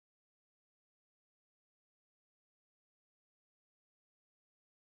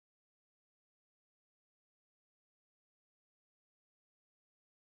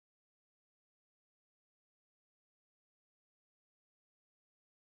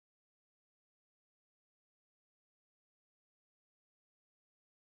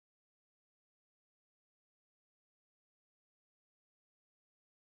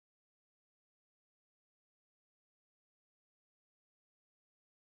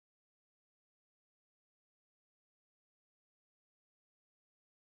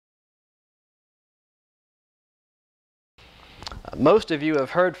Most of you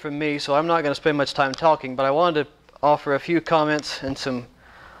have heard from me, so I'm not going to spend much time talking, but I wanted to offer a few comments and some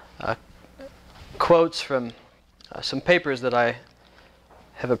quotes from some papers that I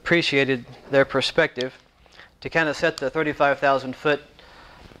have appreciated their perspective to kind of set the 35,000 foot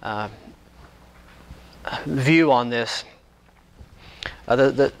view on this.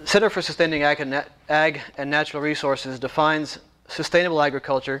 The Center for Sustaining Ag and Natural Resources defines sustainable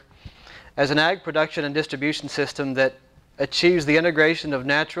agriculture as an ag production and distribution system that achieves the integration of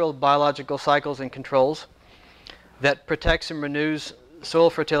natural biological cycles and controls, that protects and renews soil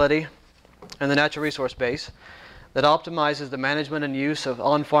fertility and the natural resource base, that optimizes the management and use of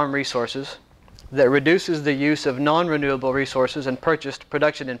on-farm resources, that reduces the use of non-renewable resources and purchased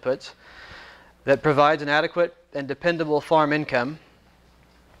production inputs, that provides an adequate and dependable farm income,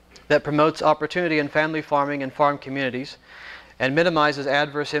 that promotes opportunity in family farming and farm communities, and minimizes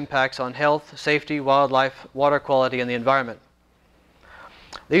adverse impacts on health, safety, wildlife, water quality, and the environment.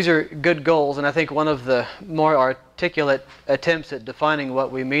 These are good goals, and I think one of the more articulate attempts at defining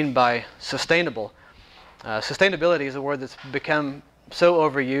what we mean by sustainable. Sustainability is a word that's become so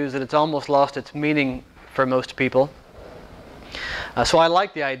overused that it's almost lost its meaning for most people. So I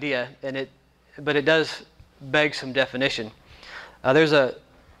like the idea, but it does beg some definition. There's a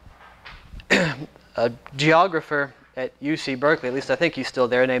geographer at UC Berkeley, at least I think he's still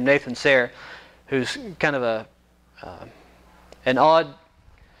there, named Nathan Sayre, who's kind of an odd,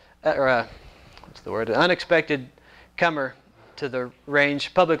 or an unexpected comer to the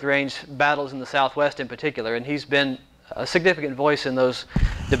public range battles in the Southwest in particular, and he's been a significant voice in those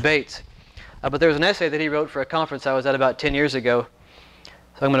debates. But there was an essay that he wrote for a conference I was at about 10 years ago,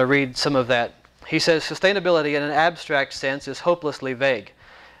 so I'm going to read some of that. He says, "Sustainability in an abstract sense is hopelessly vague.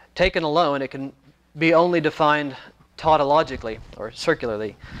 Taken alone, it can be only defined tautologically or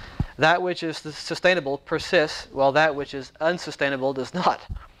circularly. That which is sustainable persists, while that which is unsustainable does not.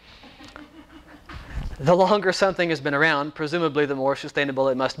 The longer something has been around, presumably the more sustainable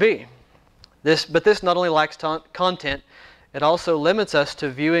it must be. But this not only lacks content, it also limits us to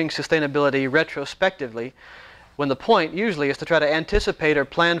viewing sustainability retrospectively, when the point usually is to try to anticipate or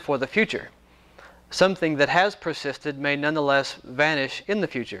plan for the future. Something that has persisted may nonetheless vanish in the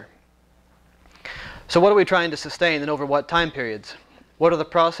future." So what are we trying to sustain and over what time periods? What are the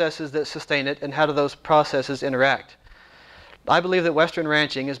processes that sustain it, and how do those processes interact? I believe that Western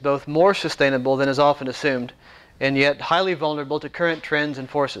ranching is both more sustainable than is often assumed, and yet highly vulnerable to current trends and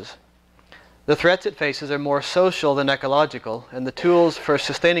forces. The threats it faces are more social than ecological, and the tools for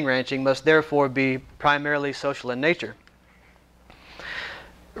sustaining ranching must therefore be primarily social in nature.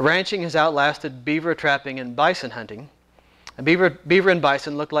 Ranching has outlasted beaver trapping and bison hunting. Beaver and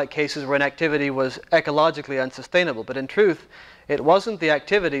bison look like cases where an activity was ecologically unsustainable, but in truth, it wasn't the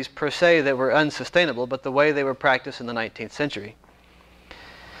activities per se that were unsustainable, but the way they were practiced in the 19th century.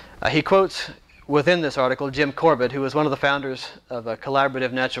 He quotes within this article Jim Corbett, who was one of the founders of a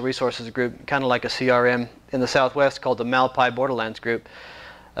collaborative natural resources group, kind of like a CRM in the Southwest called the Malpai Borderlands Group,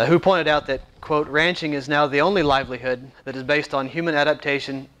 who pointed out that, quote, "Ranching is now the only livelihood that is based on human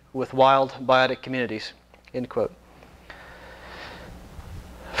adaptation with wild, biotic communities," end quote.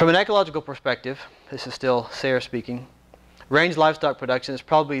 From an ecological perspective, this is still Sayre speaking, range livestock production is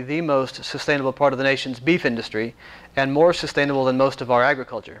probably the most sustainable part of the nation's beef industry and more sustainable than most of our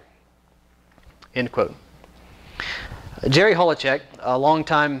agriculture, end quote. Jerry Holacek, a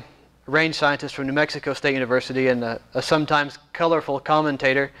longtime range scientist from New Mexico State University and a sometimes colorful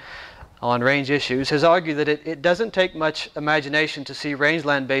commentator on range issues, has argued that it doesn't take much imagination to see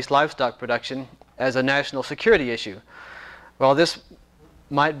rangeland-based livestock production as a national security issue. While this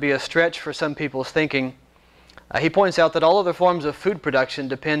might be a stretch for some people's thinking, he points out that all other forms of food production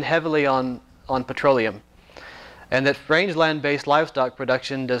depend heavily on petroleum, and that rangeland-based livestock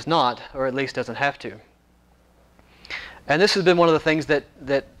production does not, or at least doesn't have to. And this has been one of the things that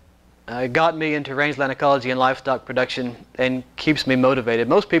got me into rangeland ecology and livestock production and keeps me motivated.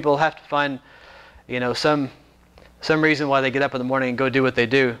 Most people have to find, some reason why they get up in the morning and go do what they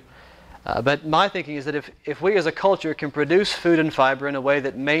do. But my thinking is that if we as a culture can produce food and fiber in a way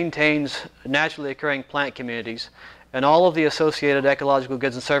that maintains naturally occurring plant communities and all of the associated ecological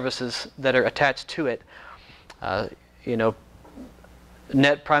goods and services that are attached to it,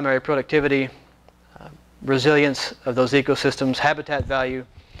 net primary productivity, resilience of those ecosystems, habitat value,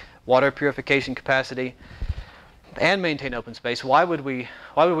 water purification capacity, and maintain open space, why would we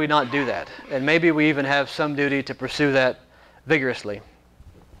not do that? And maybe we even have some duty to pursue that vigorously.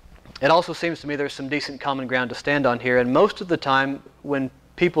 It also seems to me there's some decent common ground to stand on here, and most of the time when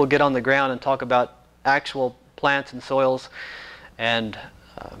people get on the ground and talk about actual plants and soils and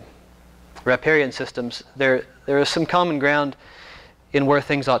riparian systems, there is some common ground in where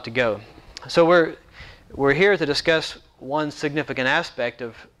things ought to go. So we're here to discuss one significant aspect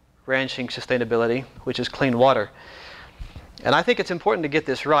of ranching sustainability, which is clean water. And I think it's important to get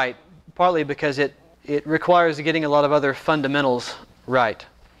this right, partly because it requires getting a lot of other fundamentals right.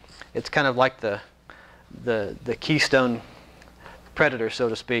 It's kind of like the keystone predator, so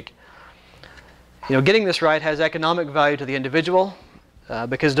to speak. You know, getting this right has economic value to the individual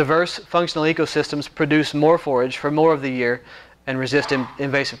because diverse functional ecosystems produce more forage for more of the year and resist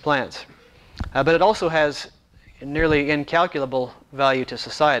invasive plants. But it also has nearly incalculable value to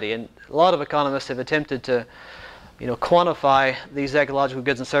society, and a lot of economists have attempted to quantify these ecological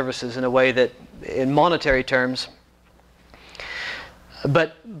goods and services in a way that, in monetary terms,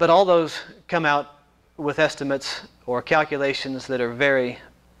 but all those come out with estimates or calculations that are very,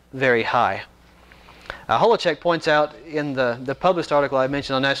 very high. Holacek points out in the published article I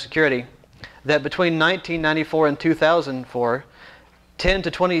mentioned on national security that between 1994 and 2004, 10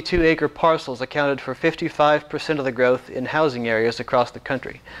 to 22 acre parcels accounted for 55% of the growth in housing areas across the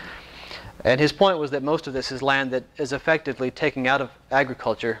country. And his point was that most of this is land that is effectively taken out of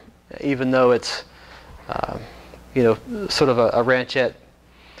agriculture, even though it's sort of a ranchette.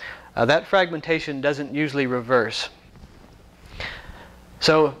 That fragmentation doesn't usually reverse.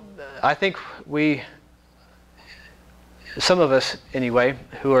 So I think some of us anyway,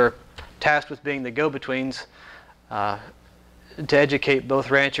 who are tasked with being the go-betweens to educate both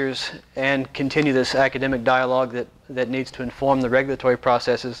ranchers and continue this academic dialogue that needs to inform the regulatory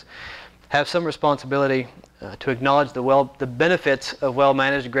processes, have some responsibility to acknowledge the benefits of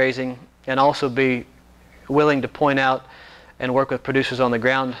well-managed grazing, and also be willing to point out and work with producers on the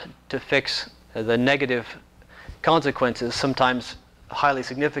ground to fix the negative consequences, sometimes highly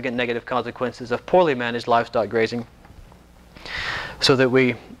significant negative consequences, of poorly managed livestock grazing, so that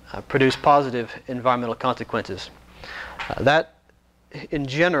we produce positive environmental consequences. That, in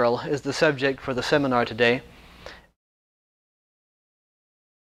general, is the subject for the seminar today.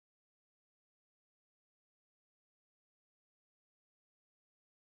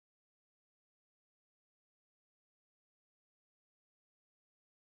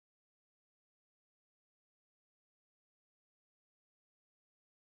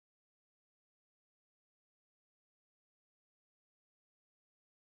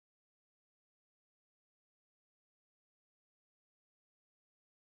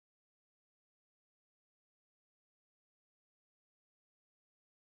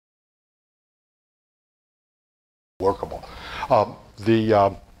 Workable.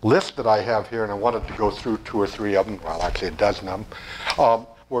 The list that I have here, and I wanted to go through 2 or 3 of them, well actually a dozen of them,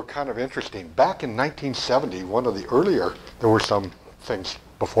 were kind of interesting. Back in 1970, one of the earlier, there were some things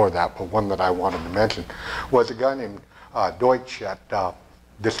before that, but one that I wanted to mention was a guy named Deutsch that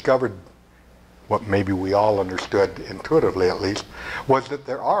discovered what maybe we all understood intuitively at least, was that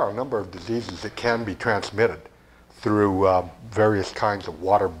there are a number of diseases that can be transmitted through various kinds of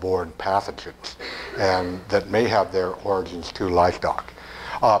waterborne pathogens, and that may have their origins to livestock,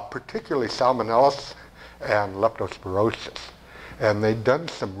 particularly salmonella and leptospirosis. And they'd done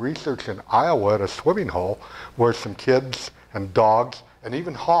some research in Iowa at a swimming hole where some kids and dogs and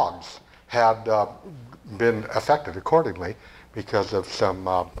even hogs had been affected accordingly because of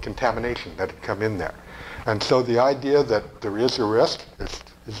some contamination that had come in there. And so the idea that there is a risk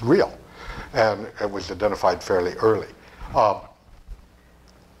is real, and it was identified fairly early.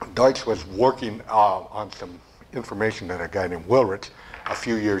 Deutsch was working on some information that a guy named Wilrich a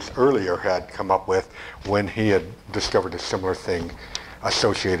few years earlier had come up with when he had discovered a similar thing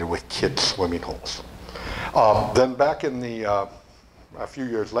associated with kids' swimming holes. Then back in the, a few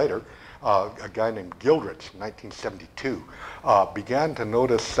years later, a guy named Gildrich, 1972, began to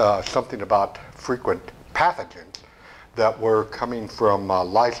notice something about frequent pathogens that were coming from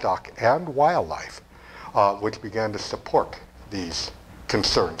livestock and wildlife, which began to support these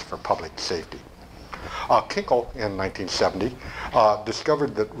concerns for public safety. Kinkel in 1970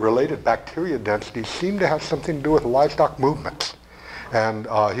 discovered that related bacteria densities seemed to have something to do with livestock movements. And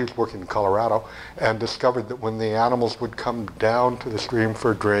he was working in Colorado and discovered that when the animals would come down to the stream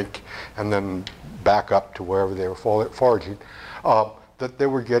for a drink and then back up to wherever they were foraging, that they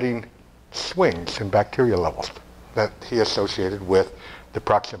were getting swings in bacteria levels that he associated with the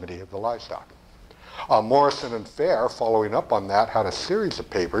proximity of the livestock. Morrison and Fair, following up on that, had a series of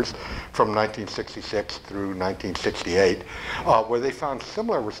papers from 1966 through 1968 where they found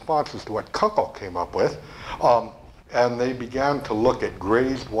similar responses to what Kunkel came up with. And they began to look at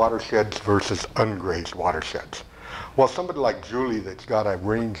grazed watersheds versus ungrazed watersheds. Well, somebody like Julie that's got a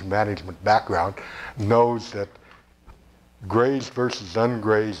range management background knows that grazed versus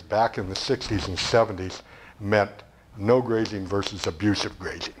ungrazed back in the 60s and 70s meant no grazing versus abusive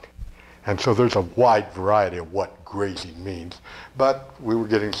grazing. And so there's a wide variety of what grazing means, but we were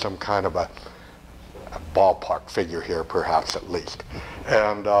getting some kind of a ballpark figure here, perhaps at least.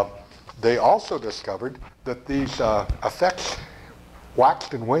 And they also discovered that these effects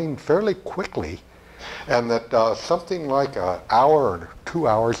waxed and waned fairly quickly, and that something like an hour or 2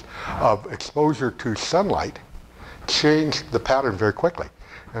 hours of exposure to sunlight changed the pattern very quickly.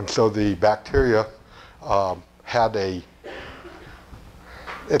 And so the bacteria had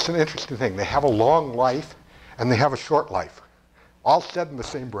it's an interesting thing. They have a long life and they have a short life, all said in the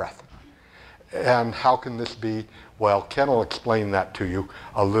same breath. And how can this be? Well, Ken will explain that to you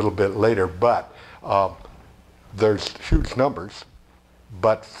a little bit later, but there's huge numbers,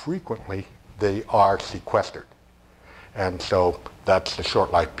 but frequently they are sequestered. And so that's the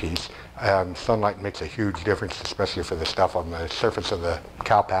short life piece. And sunlight makes a huge difference, especially for the stuff on the surface of the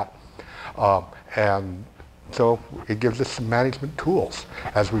cowpat. And so it gives us some management tools.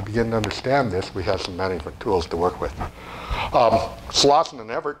 As we begin to understand this, we have some management tools to work with. Slauson and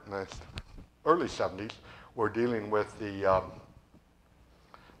Everett in the early 70s were dealing with the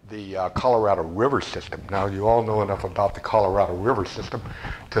Colorado River system. Now, you all know enough about the Colorado River system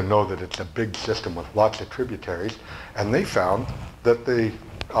to know that it's a big system with lots of tributaries, and they found that the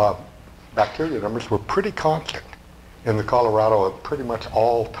bacteria numbers were pretty constant in the Colorado at pretty much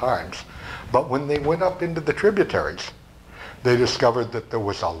all times. But when they went up into the tributaries, they discovered that there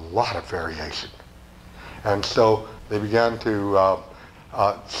was a lot of variation. And so they began to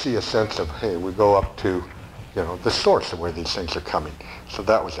see a sense of, hey, we go up to, the source of where these things are coming. So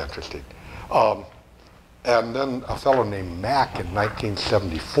that was interesting. And then a fellow named Mack in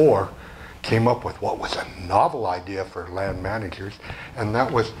 1974 came up with what was a novel idea for land managers, and that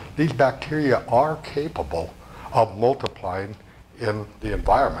was these bacteria are capable of multiplying in the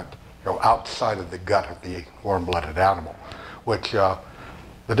environment, outside of the gut of the warm-blooded animal, which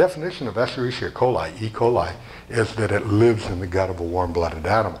the definition of Escherichia coli, E. coli, is that it lives in the gut of a warm-blooded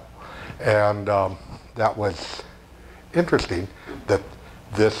animal. And that was interesting that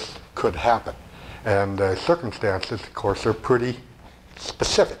this could happen. And the circumstances, of course, are pretty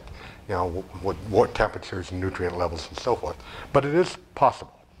specific, what temperatures and nutrient levels and so forth. But it is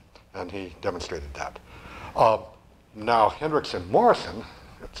possible, and he demonstrated that. Now, Hendricks and Morrison,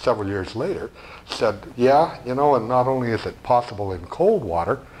 several years later, said, yeah, and not only is it possible in cold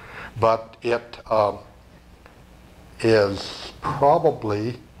water, but it is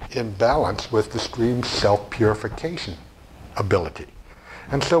probably in balance with the stream's self-purification ability.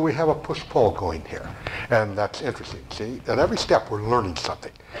 And so we have a push-pull going here, and that's interesting. See, at every step we're learning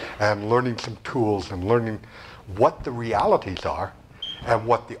something, and learning some tools, and learning what the realities are and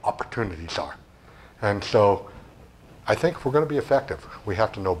what the opportunities are. And so I think if we're going to be effective, we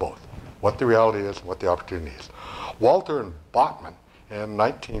have to know both, what the reality is and what the opportunity is. Walter and Botman in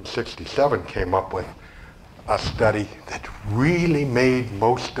 1967 came up with a study that really made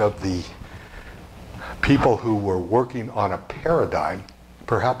most of the people who were working on a paradigm,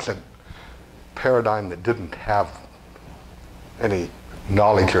 perhaps a paradigm that didn't have any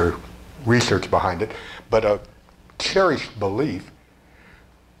knowledge or research behind it, but a cherished belief.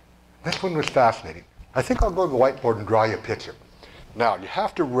 This one was fascinating. I think I'll go to the whiteboard and draw you a picture. Now, you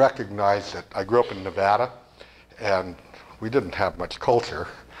have to recognize that I grew up in Nevada, and we didn't have much culture,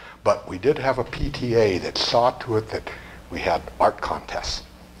 but we did have a PTA that saw to it that we had art contests.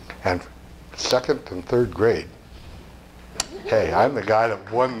 And second and third grade, hey, I'm the guy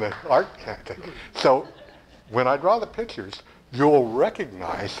that won the art contest. So when I draw the pictures, you'll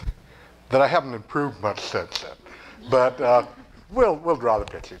recognize that I haven't improved much since then. But we'll draw the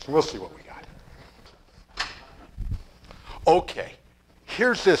pictures, and we'll see what we got. Okay,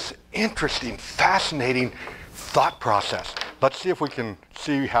 here's this interesting, fascinating thought process. Let's see if we can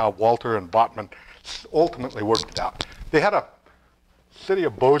see how Walter and Botman ultimately worked it out. They had a city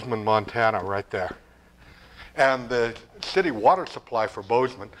of Bozeman, Montana right there. And the city water supply for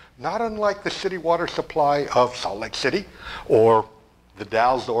Bozeman, not unlike the city water supply of Salt Lake City or the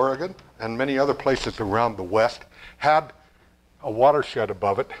Dalles, Oregon, and many other places around the West, had a watershed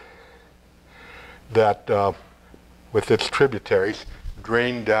above it that with its tributaries,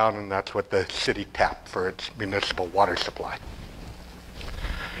 drained down, and that's what the city tapped for its municipal water supply.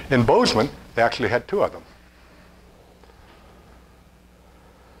 In Bozeman, they actually had two of them.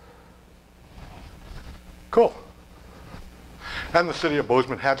 Cool. And the city of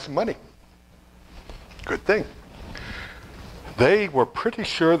Bozeman had some money. Good thing. They were pretty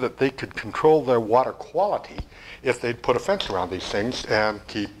sure that they could control their water quality if they'd put a fence around these things and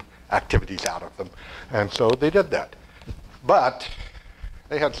keep activities out of them. And so they did that. But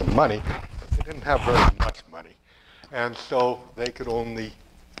they had some money, but they didn't have very much money. And so they could only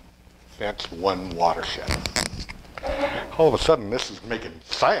fence one watershed. All of a sudden, this is making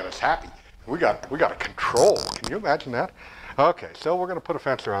scientists happy. We got a control. Can you imagine that? Okay, so we're going to put a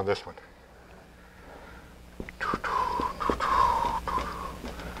fence around this one.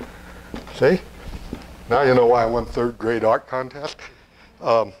 See? Now you know why I won third grade art contest.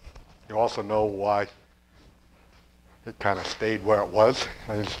 You also know why it kind of stayed where it was.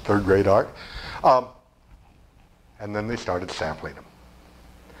 It's third grade art. And then they started sampling them.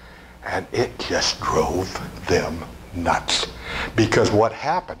 And it just drove them nuts. Because what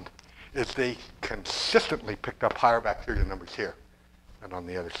happened is they consistently picked up higher bacteria numbers here than on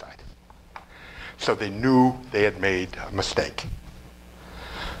the other side. So they knew they had made a mistake.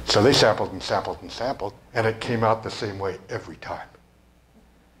 So they sampled and sampled and sampled, and it came out the same way every time.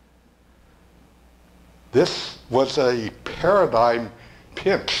 This was a paradigm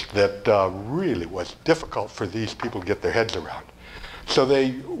pinch that really was difficult for these people to get their heads around. So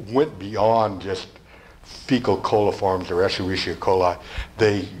they went beyond just fecal coliforms or Escherichia coli.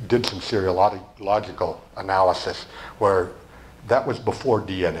 They did some serological analysis where that was before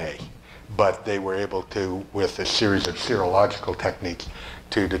DNA, but they were able to, with a series of serological techniques,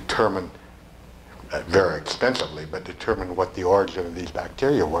 to determine, very expensively, but determine what the origin of these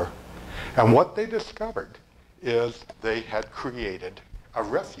bacteria were. And what they discovered is they had created a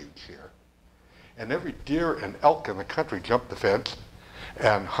refuge here. And every deer and elk in the country jumped the fence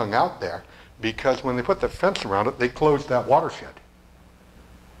and hung out there, because when they put the fence around it, they closed that watershed.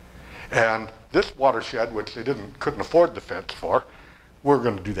 And this watershed, which they couldn't afford the fence for, we're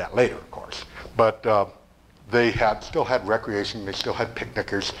going to do that later, of course. But they still had recreation, they still had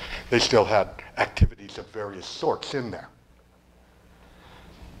picnickers, they still had activities of various sorts in there.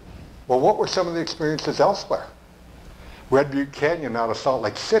 Well, what were some of the experiences elsewhere? Red Butte Canyon out of Salt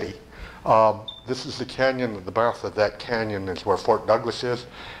Lake City. This is the canyon, the mouth of that canyon is where Fort Douglas is.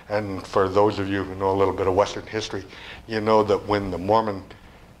 And for those of you who know a little bit of Western history, you know that when the Mormon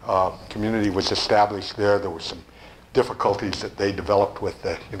community was established there, there were some difficulties that they developed with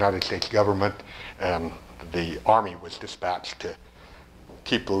the United States government, and the Army was dispatched to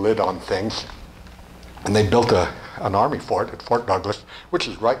keep the lid on things. And they built an Army fort at Fort Douglas, which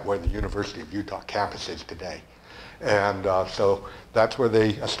is right where the University of Utah campus is today. And so that's where they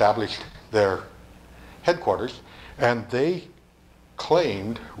established their headquarters, and they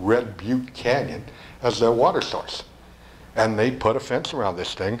claimed Red Butte Canyon as their water source. And they put a fence around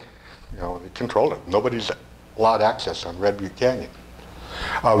this thing, they controlled it. Nobody's allowed access on Red Butte Canyon.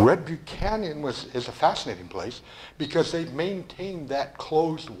 Red Butte Canyon is a fascinating place because they've maintained that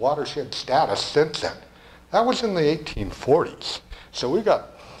closed watershed status since then. That was in the 1840s. So we've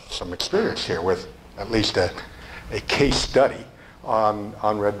got some experience here with at least a case study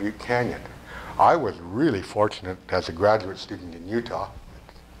on Red Butte Canyon. I was really fortunate as a graduate student in Utah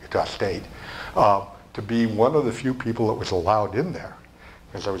State, to be one of the few people that was allowed in there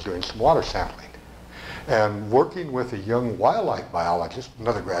because I was doing some water sampling. And working with a young wildlife biologist,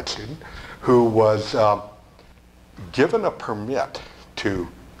 another grad student, who was given a permit to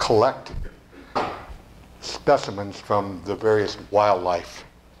collect specimens from the various wildlife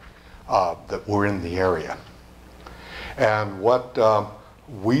that were in the area. And what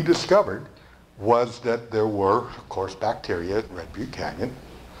we discovered was that there were, of course, bacteria in Red Butte Canyon,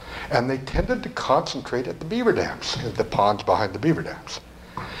 and they tended to concentrate at the beaver dams, at the ponds behind the beaver dams.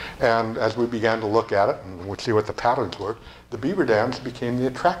 And as we began to look at it and we'd see what the patterns were, the beaver dams became the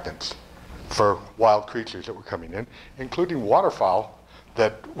attractants for wild creatures that were coming in, including waterfowl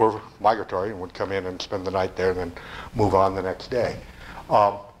that were migratory and would come in and spend the night there and then move on the next day.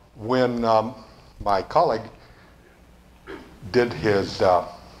 When my colleague did his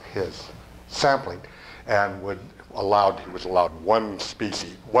sampling and he was allowed one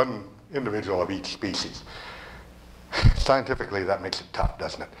individual of each species. Scientifically, that makes it tough,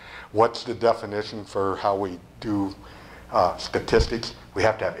 doesn't it? What's the definition for how we do statistics? We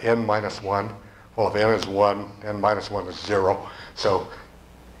have to have n minus 1. Well, if n is 1, n minus 1 is 0. So,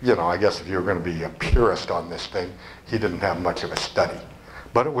 I guess if you were going to be a purist on this thing, he didn't have much of a study.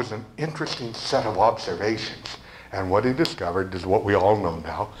 But it was an interesting set of observations. And what he discovered is what we all know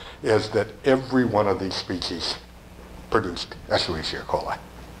now, is that every one of these species produced Escherichia coli.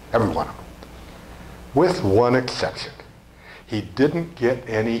 Every one of them. With one exception. He didn't get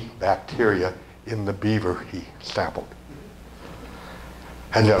any bacteria in the beaver he sampled.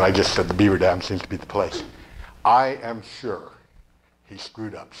 And then I just said the beaver dam seems to be the place. I am sure he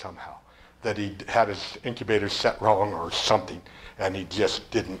screwed up somehow, that he had his incubator set wrong or something, and he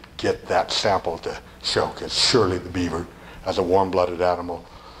just didn't get that sample to show, because surely the beaver, as a warm-blooded animal,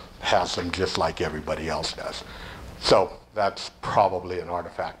 has them just like everybody else does. So that's probably an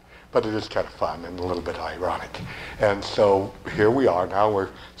artifact. But it is kind of fun and a little bit ironic. And so here we are now, we're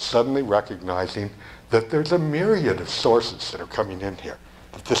suddenly recognizing that there's a myriad of sources that are coming in here.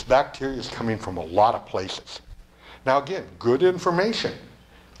 That this bacteria is coming from a lot of places. Now again, good information,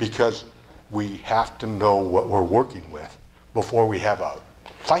 because we have to know what we're working with before we have a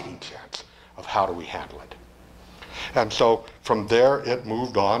fighting chance of how do we handle it. And so from there it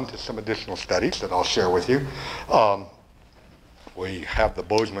moved on to some additional studies that I'll share with you. We have the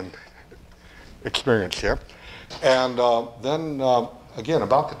Bozeman experience here. And then again,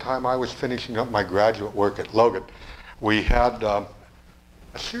 about the time I was finishing up my graduate work at Logan, we had a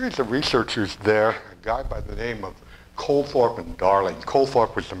series of researchers there, a guy by the name of Colthorpe and Darling.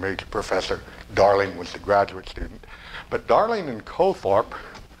 Colthorpe was the major professor, Darling was the graduate student. But Darling and Colthorpe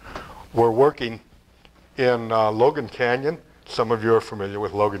were working in Logan Canyon. Some of you are familiar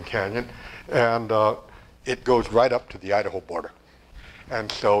with Logan Canyon, and it goes right up to the Idaho border. And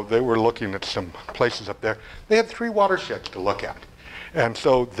so they were looking at some places up there. They had 3 watersheds to look at. And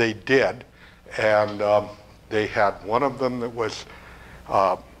so they did, and they had one of them that was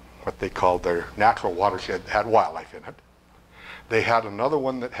what they called their natural watershed, that had wildlife in it. They had another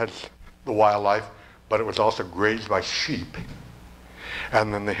one that has the wildlife, but it was also grazed by sheep.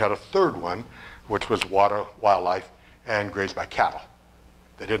 And then they had a third one, which was wildlife and grazed by cattle.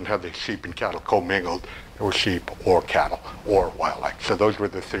 They didn't have the sheep and cattle commingled. There were sheep or cattle or wildlife. So those were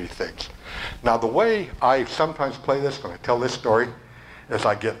the 3 things. Now the way I sometimes play this when I tell this story is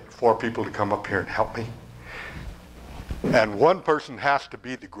I get 4 people to come up here and help me. And one person has to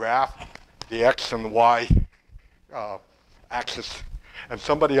be the graph, the X and the Y axis. And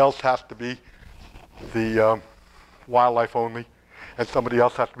somebody else has to be the wildlife only. And somebody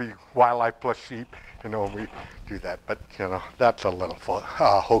else has to be wildlife plus sheep. You know, we do that, but you know, that's a little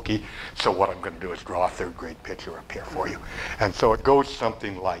hokey. So what I'm going to do is draw a 3rd grade picture up here for you. And so it goes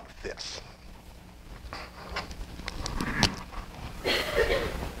something like this.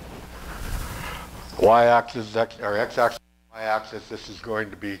 Y-axis, or x-axis, y-axis, this is going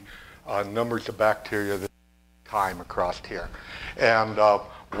to be numbers of bacteria that time across here. And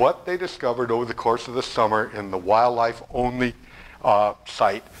what they discovered over the course of the summer in the wildlife only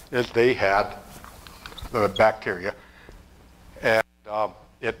site is they had the bacteria, and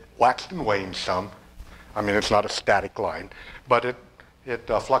it waxed and waned some. I mean, it's not a static line, but it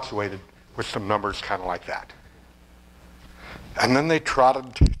fluctuated with some numbers kind of like that. And then they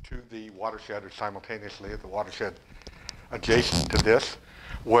trotted to the watershed, or simultaneously at the watershed adjacent to this,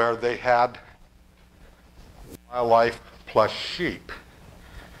 where they had wildlife plus sheep.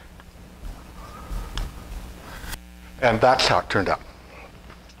 And that's how it turned out.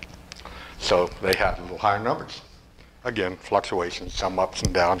 So they had a little higher numbers. Again, fluctuations, some ups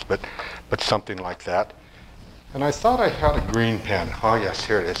and downs, but something like that. And I thought I had a green pen. Oh yes,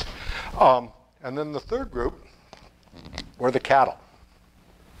 here it is. And then the 3rd group were the cattle.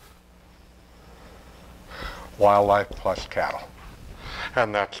 Wildlife plus cattle.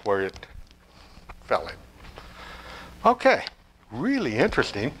 And that's where it fell in. Okay, really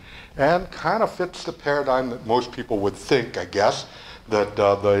interesting, and kind of fits the paradigm that most people would think, I guess, that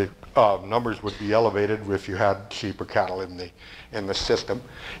the numbers would be elevated if you had sheep or cattle in the system.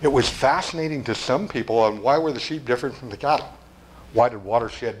 It was fascinating to some people on why were the sheep different from the cattle? Why did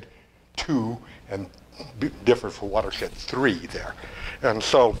watershed 2 and different from watershed 3 there? And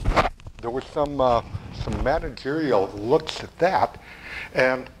so there was some managerial looks at that,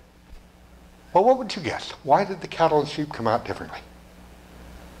 and well, what would you guess? Why did the cattle and sheep come out differently?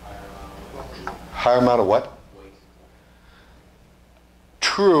 Higher amount of what?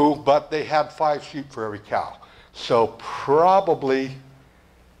 True, but they had 5 sheep for every cow. So probably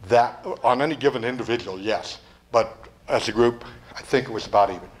that, on any given individual, yes. But as a group, I think it was about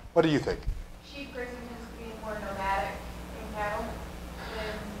even. What do you think? Sheep grazing tends to be more nomadic than cattle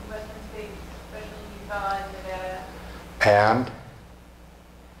in western states, especially Utah and Nevada. And?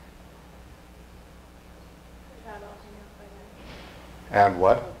 And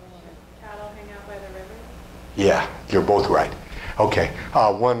what? Cattle hang out by the river. Yeah, you're both right. Okay,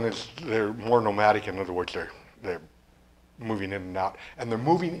 one is they're more nomadic. In other words, they're moving in and out, and they're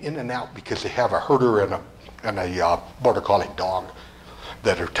moving in and out because they have a herder and a border collie dog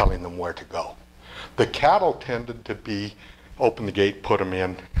that are telling them where to go. The cattle tended to be open the gate, put them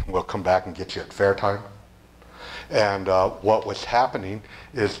in, we'll come back and get you at fair time. And what was happening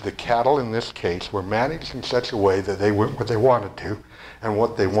is the cattle in this case were managed in such a way that they went where they wanted to, and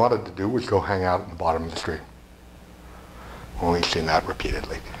what they wanted to do was go hang out at the bottom of the stream. Well, we've seen that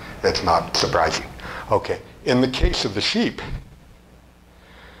repeatedly. It's not surprising. Okay, in the case of the sheep,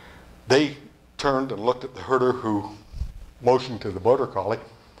 they turned and looked at the herder who motioned to the border collie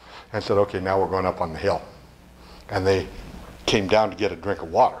and said, okay, now we're going up on the hill. And they came down to get a drink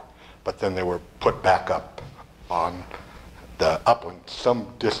of water, but then they were put back up on the upland, some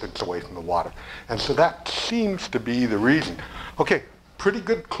distance away from the water. And so that seems to be the reason. Okay, pretty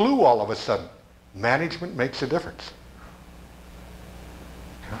good clue all of a sudden. Management makes a difference.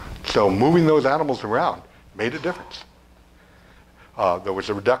 So moving those animals around made a difference. There was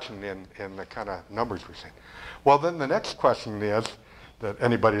a reduction in the kind of numbers we're seeing. Well, then the next question is that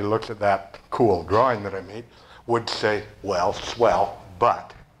anybody who looks at that cool drawing that I made would say, well, swell,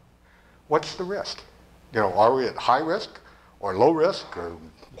 but what's the risk? You know, are we at high risk or low risk or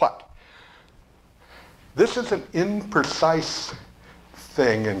what? This is an imprecise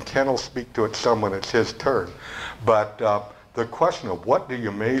thing, and Ken will speak to it some when it's his turn. But the question of what do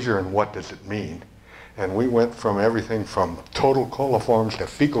you measure and what does it mean? And we went from everything from total coliforms to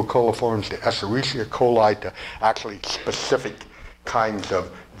fecal coliforms to Escherichia coli to actually specific kinds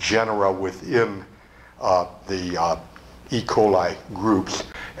of genera within the E. coli groups.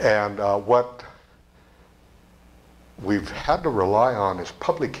 And what we've had to rely on is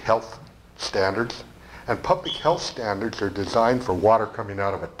public health standards. And public health standards are designed for water coming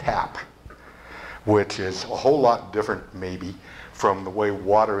out of a tap, which is a whole lot different maybe from the way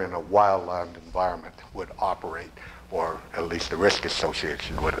water in a wildland environment would operate, or at least the risk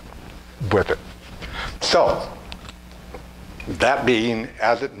association with it. So, that being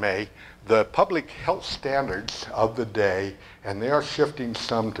as it may, the public health standards of the day, and they are shifting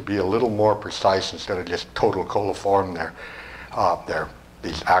some to be a little more precise instead of just total coliform. They're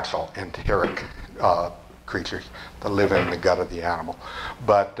these actual enteric creatures that live in the gut of the animal.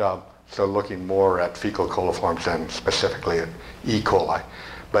 But so looking more at fecal coliforms and specifically at E. coli.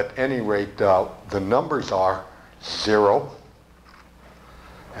 But at any rate, the numbers are 0,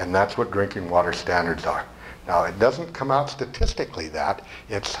 and that's what drinking water standards are. Now, it doesn't come out statistically that.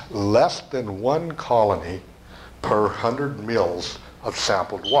 It's less than 1 colony per 100 mils of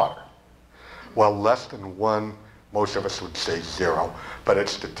sampled water. Well, less than 1, most of us would say 0, but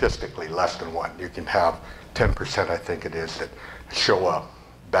it's statistically less than 1. You can have 10%, I think it is, that show up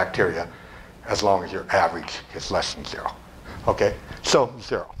bacteria as long as your average is less than 0. Okay, so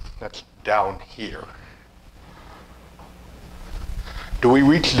 0, that's down here. Do we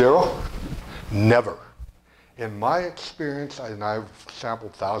reach 0? Never. In my experience, and I've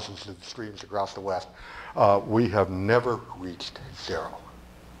sampled thousands of streams across the West, we have never reached 0.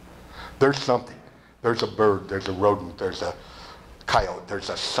 There's something. There's a bird, there's a rodent, there's a coyote, there's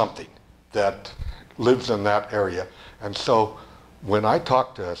a something that lives in that area. And so when I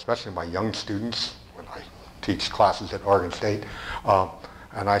talk to, especially my young students, when I teach classes at Oregon State,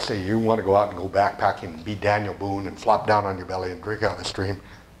 and I say, you want to go out and go backpacking and be Daniel Boone and flop down on your belly and drink out of the stream,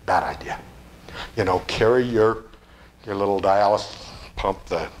 bad idea. You know, carry your little dialysis pump,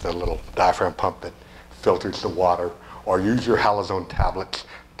 the little diaphragm pump that filters the water, or use your halazone tablets.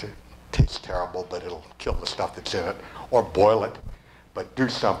 Tastes terrible, but it'll kill the stuff that's in it, or boil it. But do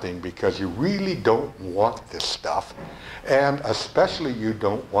something, because you really don't want this stuff, and especially you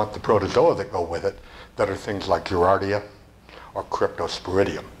don't want the protozoa that go with it, that are things like Giardia or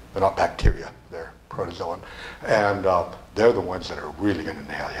Cryptosporidium. They're not bacteria, they're protozoan, and they're the ones that are really going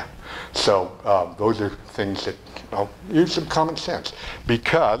to nail you. So those are things that, you know, use some common sense,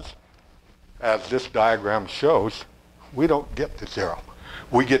 because as this diagram shows, we don't get to 0.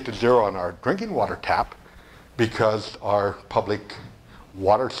 We get to 0 on our drinking water tap because our public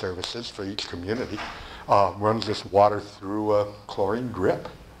water services for each community runs this water through a chlorine drip.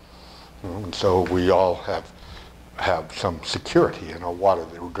 And so we all have some security in our water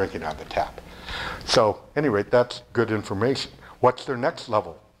that we're drinking out of the tap. So at any rate, that's good information. What's their next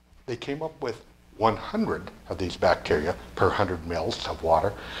level? They came up with 100 of these bacteria per 100 mils of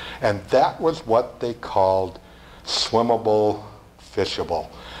water, and that was what they called swimmable, fishable.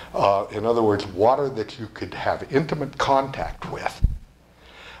 In other words, water that you could have intimate contact with,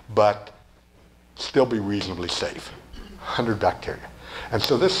 but still be reasonably safe. 100 bacteria. And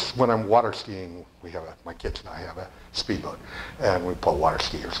so this, when I'm water skiing, my kids and I have a speedboat, and we pull water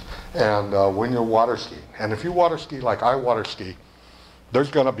skiers. And when you're water skiing, and if you water ski like I water ski, there's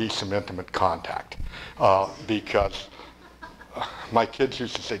going to be some intimate contact, because my kids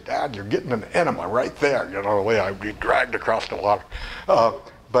used to say, Dad, you're getting an enema right there, you know, the way I'd be dragged across the water.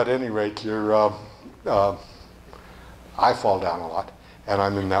 But at any rate, I fall down a lot, and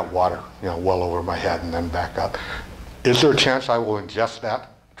I'm in that water, you know, well over my head and then back up. Is there a chance I will ingest that?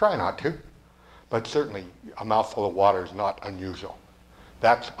 Try not to, but certainly a mouthful of water is not unusual.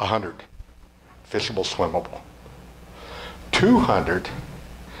 That's 100, fishable, swimmable. 200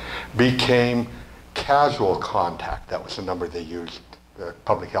 became casual contact. That was the number they used, the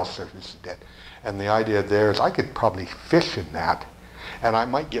public health services did. And the idea there is I could probably fish in that, and I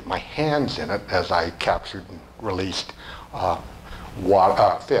might get my hands in it as I captured and released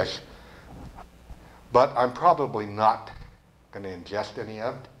fish, but I'm probably not going to ingest any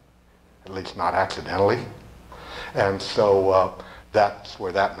of it, at least not accidentally. And so that's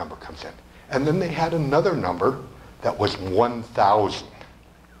where that number comes in. And then they had another number that was 1,000.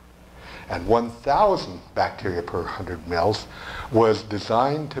 And 1,000 bacteria per 100 mils was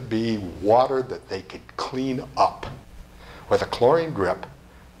designed to be water that they could clean up. With a chlorine drip,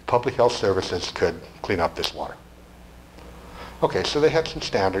 public health services could clean up this water. Okay, so they had some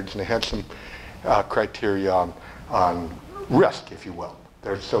standards and they had some criteria on risk, if you will.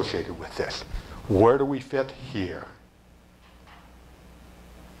 They're associated with this. Where do we fit here?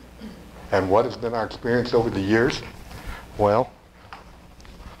 And what has been our experience over the years? Well,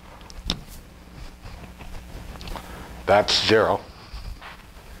 that's 0,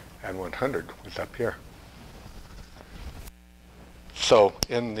 and 100 was up here. So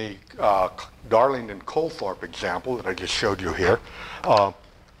in the Darling and Colthorpe example that I just showed you here,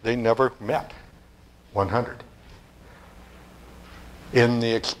 they never met 100. In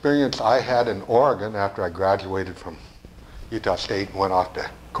the experience I had in Oregon after I graduated from Utah State and went off to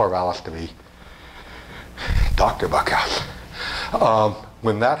Corvallis to be Dr. Buckhouse,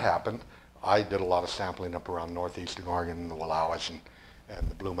 when that happened, I did a lot of sampling up around northeastern Oregon, the Wallowas and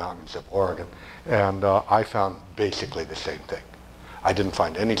the Blue Mountains of Oregon, and I found basically the same thing. I didn't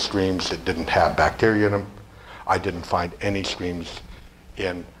find any streams that didn't have bacteria in them. I didn't find any streams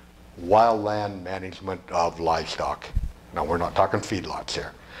in wildland management of livestock. Now, we're not talking feedlots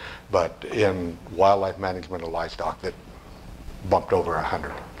here, but in wildlife management of livestock that bumped over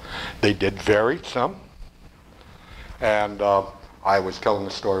 100. They did vary some, and I was telling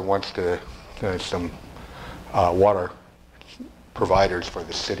the story once to some water providers for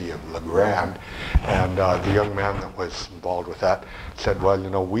the city of La Grande, and the young man that was involved with that said, well, you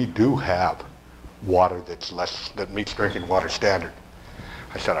know, we do have water that meets drinking water standard.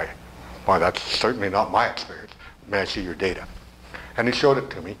 I said, well, that's certainly not my experience. May I see your data? And he showed it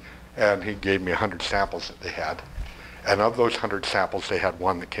to me, and he gave me 100 samples that they had, and of those 100 samples, they had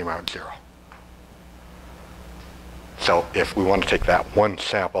one that came out 0. So if we want to take that one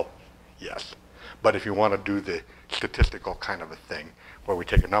sample, yes. But if you want to do the statistical kind of a thing, where we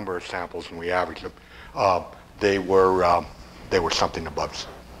take a number of samples and we average them, they were something above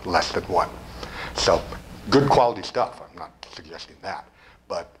less than 1. So good quality stuff. I'm not suggesting that,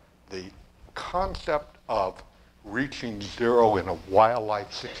 but the concept of reaching 0 in a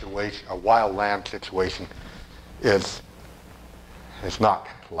wildlife situation, a wildland situation, is not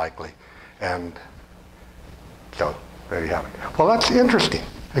likely. And so there you have it. Well, that's interesting.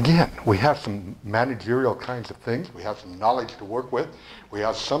 Again, we have some managerial kinds of things. We have some knowledge to work with. We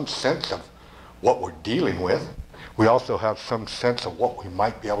have some sense of what we're dealing with. We also have some sense of what we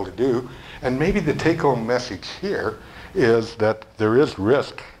might be able to do. And maybe the take-home message here is that there is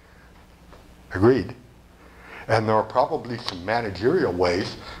risk. Agreed. And there are probably some managerial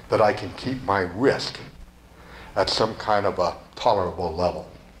ways that I can keep my risk at some kind of a tolerable level.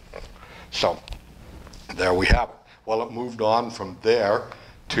 So there we have it. Well, it moved on from there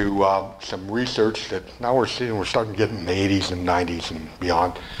to some research that now we're starting to get in the 80s and 90s and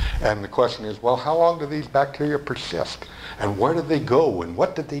beyond. And the question is, well, how long do these bacteria persist? And where do they go? And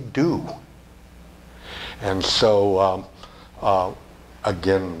what do they do? And so,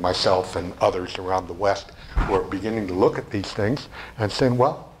 again, myself and others around the West were beginning to look at these things and saying,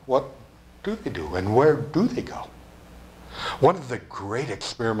 well, what do they do? And where do they go? One of the great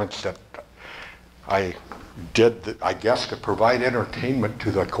experiments that I did, I guess, to provide entertainment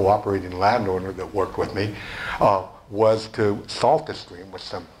to the cooperating landowner that worked with me, was to salt the stream with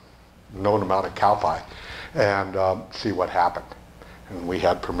some known amount of cowpie and see what happened. And we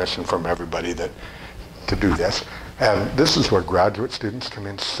had permission from everybody to do this. And this is where graduate students come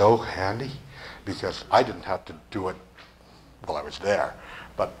in so handy, because I didn't have to do it while I was there.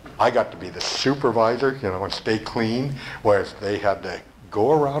 But I got to be the supervisor, and stay clean, whereas they had to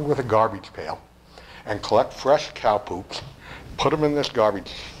go around with a garbage pail and collect fresh cow poops, put them in this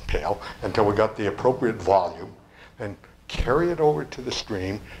garbage pail until we got the appropriate volume, and carry it over to the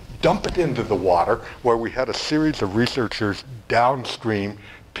stream, dump it into the water, where we had a series of researchers downstream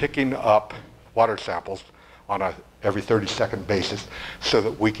picking up water samples on a every 30-second basis so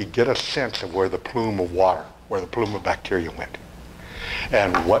that we could get a sense of where the plume of water, where the plume of bacteria went.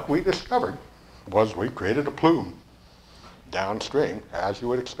 And what we discovered was we created a plume downstream, as you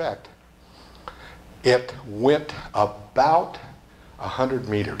would expect. It went about 100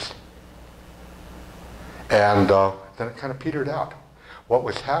 meters And then it kind of petered out. What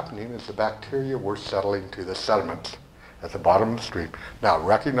was happening is the bacteria were settling to the sediments at the bottom of the stream. Now,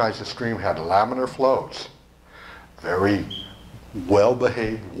 recognize the stream had laminar flows, very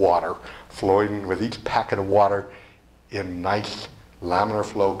well-behaved water flowing with each packet of water in nice laminar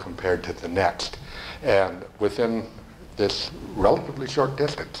flow compared to the next. And within this relatively short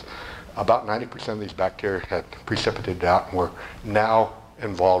distance, about 90% of these bacteria had precipitated out and were now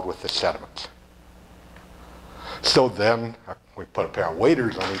involved with the sediments. So then we put a pair of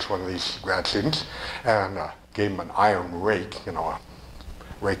waders on each one of these grad students and gave them an iron rake, you know,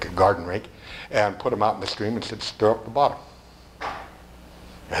 a garden rake, and put them out in the stream and said, stir up the bottom.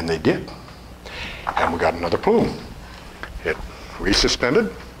 And they did. And we got another plume. It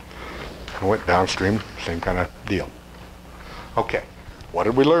resuspended and went downstream, same kind of deal. Okay, what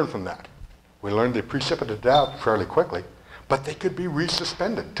did we learn from that? We learned they precipitated out fairly quickly, but they could be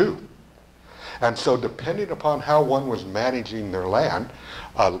resuspended too. And so depending upon how one was managing their land,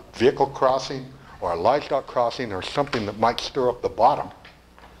 a vehicle crossing or a livestock crossing or something that might stir up the bottom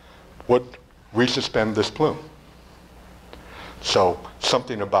would resuspend this plume. So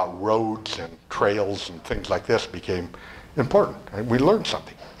something about roads and trails and things like this became important, and we learned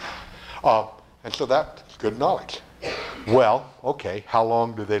something. And so that's good knowledge. Well, okay, how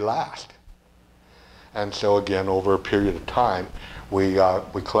long do they last? And so again, over a period of time, we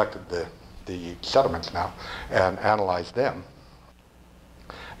collected the sediments now and analyzed them.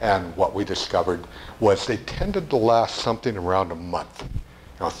 And what we discovered was they tended to last something around a month,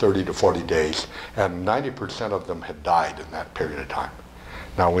 30 to 40 days, and 90% of them had died in that period of time.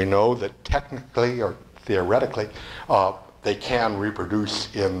 Now we know that technically or theoretically, they can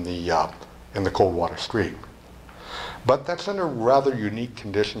reproduce in the cold water stream. But that's under rather unique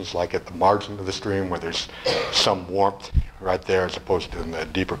conditions, like at the margin of the stream where there's some warmth right there as opposed to in the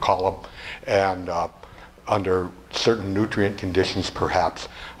deeper column, and under certain nutrient conditions perhaps.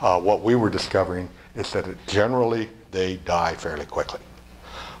 What we were discovering is that generally they die fairly quickly.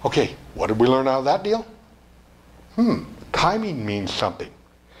 Okay, what did we learn out of that deal? Timing means something.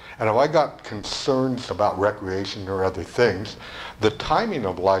 And if I got concerns about recreation or other things, the timing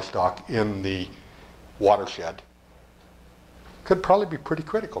of livestock in the watershed could probably be pretty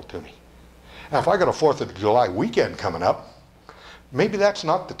critical to me. And if I got a 4th of July weekend coming up, maybe that's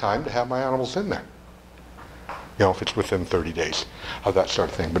not the time to have my animals in there. If it's within 30 days of that sort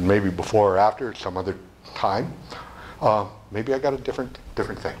of thing. But maybe before or after, at some other time, maybe I got a different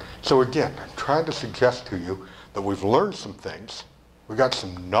thing. So again, I'm trying to suggest to you that we've learned some things, we got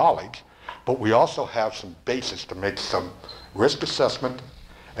some knowledge, but we also have some basis to make some risk assessment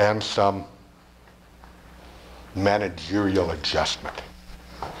and some managerial adjustment.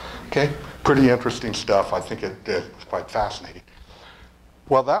 Okay, pretty interesting stuff. I think it was quite fascinating.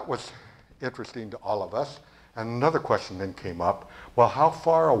 Well, that was interesting to all of us. And another question then came up, well, how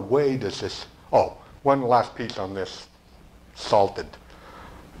far away does this, one last piece on this salted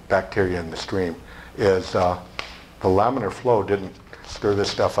bacteria in the stream is the laminar flow didn't stir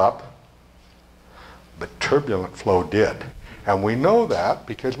this stuff up, but turbulent flow did. And we know that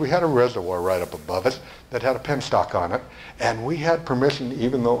because we had a reservoir right up above us that had a penstock on it, and we had permission,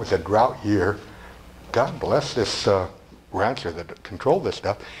 even though it was a drought year, God bless this rancher that controlled this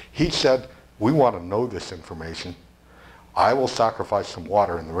stuff, he said, we want to know this information. I will sacrifice some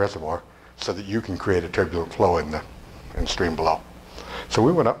water in the reservoir so that you can create a turbulent flow in the stream below. So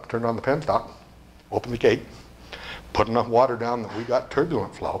we went up, turned on the penstock, opened the gate, put enough water down that we got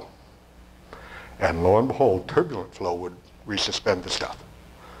turbulent flow, and lo and behold, turbulent flow would resuspend the stuff.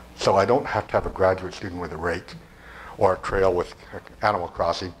 So I don't have to have a graduate student with a rake or a trail with animal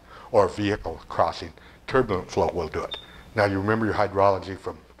crossing or a vehicle crossing. Turbulent flow will do it. Now you remember your hydrology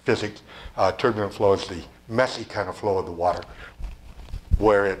from physics. Turbulent flow is the messy kind of flow of the water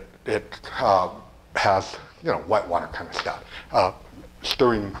where it has, white water kind of stuff,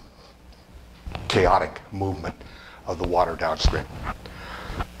 stirring chaotic movement of the water downstream.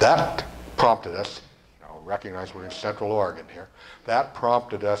 That prompted us, recognize we're in Central Oregon here, that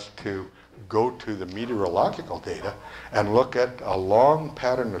prompted us to go to the meteorological data and look at a long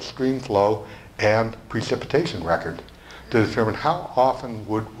pattern of stream flow and precipitation record to determine how often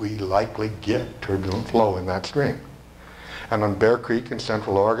would we likely get turbulent flow in that stream. And on Bear Creek in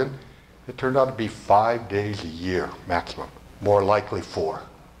Central Oregon, it turned out to be 5 days a year maximum, more likely 4.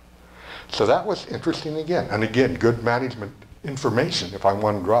 So that was interesting again. And again, good management information if I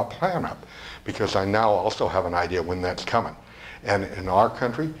want to draw a plan up, because I now also have an idea when that's coming. And in our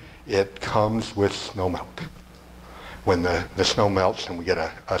country, it comes with snowmelt. When the snow melts and we get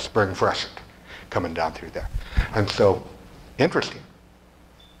a spring freshet coming down through there. And so, interesting.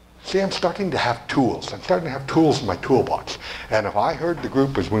 See, I'm starting to have tools. I'm starting to have tools in my toolbox. And if I heard the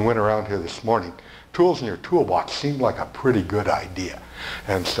group as we went around here this morning, tools in your toolbox seemed like a pretty good idea.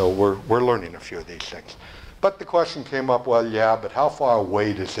 And so we're learning a few of these things. But the question came up, well, yeah, but how far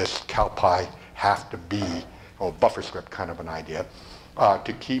away does this cow pie have to be, or buffer strip kind of an idea,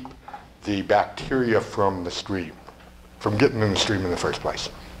 to keep the bacteria from the stream, from getting in the stream in the first place?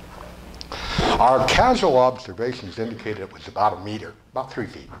 Our casual observations indicated it was about 1 meter, about 3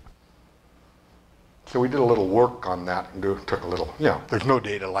 feet. So we did a little work on that and took a little, there's no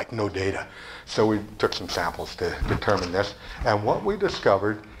data like no data. So we took some samples to determine this. And what we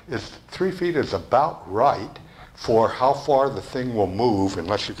discovered is 3 feet is about right for how far the thing will move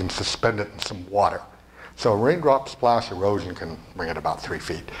unless you can suspend it in some water. So a raindrop splash erosion can bring it about 3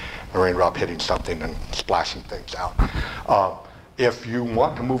 feet. A raindrop hitting something and splashing things out. If you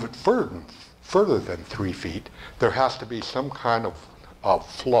want to move it further than 3 feet, there has to be some kind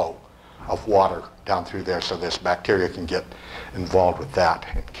of flow of water down through there so this bacteria can get involved with that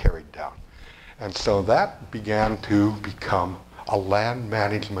and carried down. And so that began to become a land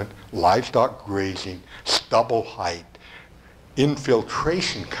management, livestock grazing, stubble height,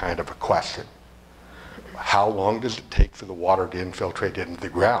 infiltration kind of a question. How long does it take for the water to infiltrate into the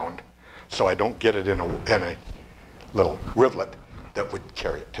ground so I don't get it in a little rivulet that would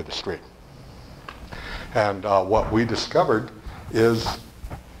carry it to the stream? And what we discovered is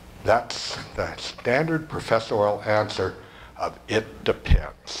that's the standard professorial answer of it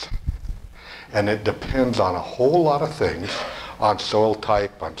depends. And it depends on a whole lot of things, on soil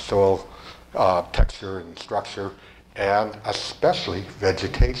type, on soil texture and structure, and especially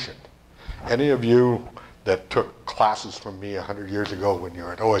vegetation. Any of you that took classes from me 100 years ago when you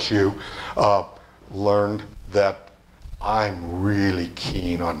were at OSU learned that I'm really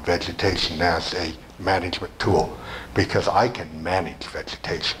keen on vegetation as a management tool because I can manage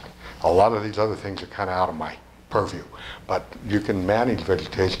vegetation. A lot of these other things are kind of out of my purview, but you can manage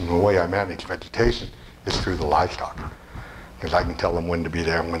vegetation. The way I manage vegetation is through the livestock, because I can tell them when to be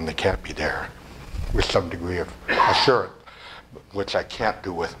there and when they can't be there with some degree of assurance, which I can't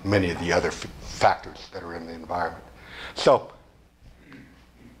do with many of the other factors that are in the environment. So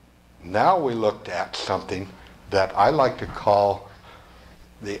now we looked at something that I like to call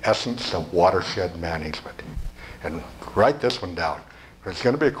the essence of watershed management. And write this one down. There's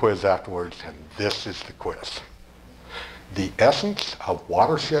going to be a quiz afterwards, and this is the quiz. The essence of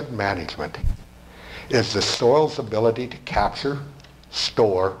watershed management is the soil's ability to capture,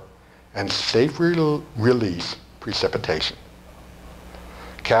 store, and safely release precipitation.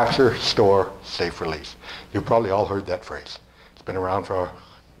 Capture, store, safe release. You've probably all heard that phrase. It's been around for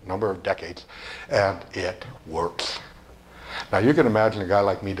a number of decades, and it works. Now you can imagine a guy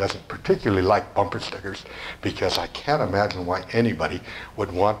like me doesn't particularly like bumper stickers, because I can't imagine why anybody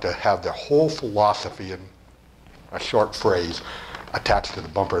would want to have their whole philosophy in a short phrase attached to the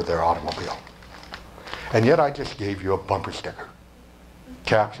bumper of their automobile. And yet I just gave you a bumper sticker.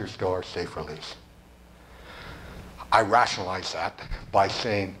 Capture, store, safe release. I rationalize that by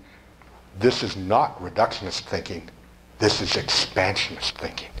saying this is not reductionist thinking, this is expansionist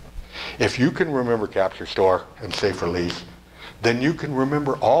thinking. If you can remember capture, store, and safe release, then you can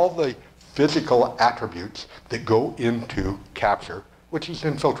remember all the physical attributes that go into capture, which is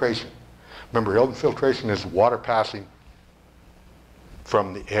infiltration. Remember, infiltration is water passing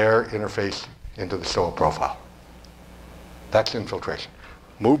from the air interface into the soil profile. That's infiltration.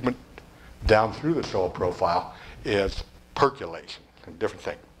 Movement down through the soil profile is percolation, a different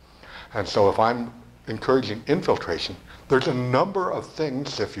thing. And so if I'm encouraging infiltration, there's a number of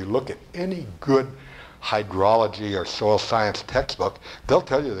things. If you look at any good hydrology or soil science textbook, they'll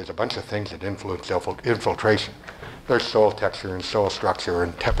tell you there's a bunch of things that influence infiltration. There's soil texture and soil structure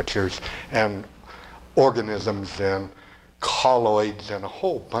and temperatures and organisms and colloids and a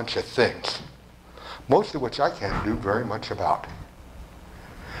whole bunch of things, most of which I can't do very much about.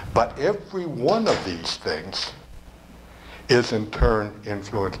 But every one of these things is in turn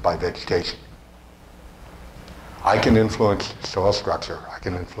influenced by vegetation. I can influence soil structure, I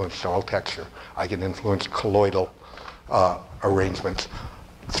can influence soil texture, I can influence colloidal arrangements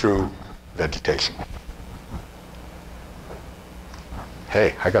through vegetation.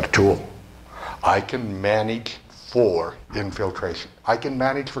 Hey, I got a tool. I can manage for infiltration. I can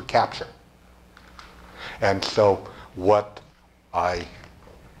manage for capture. And so what I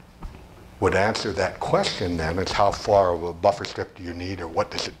would answer that question then is how far of a buffer strip do you need, or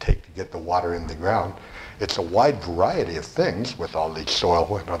what does it take to get the water in the ground? It's a wide variety of things with all these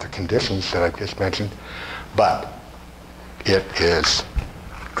soil and other conditions that I've just mentioned, but it is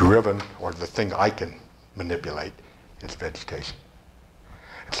driven, or the thing I can manipulate is vegetation.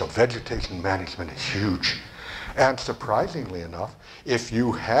 So vegetation management is huge. And surprisingly enough, if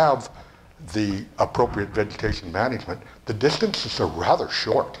you have the appropriate vegetation management, the distances are rather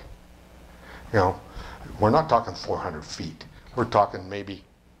short. You know, we're not talking 400 feet. We're talking maybe,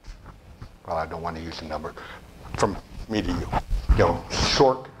 well, I don't want to use a number, from me to you,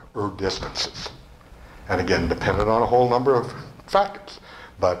 shorter distances. And again, dependent on a whole number of factors,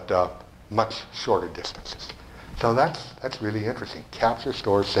 but much shorter distances. So that's really interesting. Capture,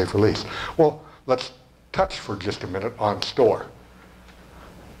 store, safe release. Well, let's touch for just a minute on store.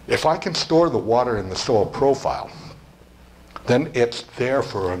 If I can store the water in the soil profile, then it's there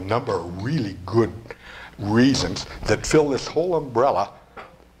for a number of really good reasons that fill this whole umbrella,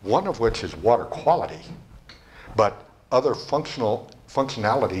 one of which is water quality, but other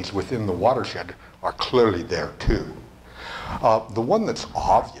functionalities within the watershed are clearly there too. The one that's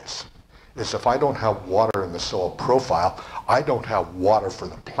obvious is if I don't have water in the soil profile, I don't have water for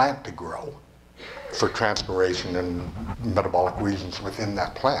the plant to grow for transpiration and metabolic reasons within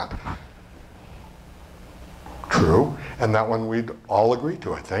that plant. True, and that one we'd all agree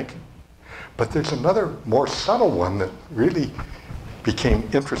to, I think. But there's another more subtle one that really became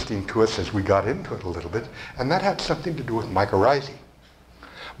interesting to us as we got into it a little bit, and that had something to do with mycorrhizae.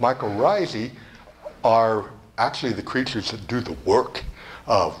 Mycorrhizae are actually the creatures that do the work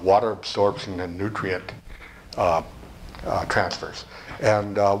of water absorption and nutrient transfers.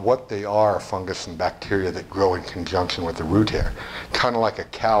 And what they are fungus and bacteria that grow in conjunction with the root hair. Kind of like a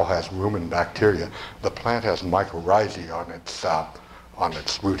cow has rumen bacteria, the plant has mycorrhizae on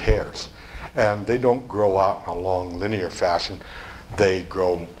its root hairs. And they don't grow out in a long linear fashion. They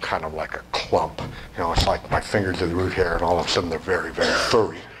grow kind of like a clump. It's like my fingers are the root hair and all of a sudden they're very, very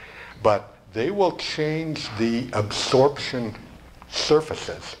furry. But they will change the absorption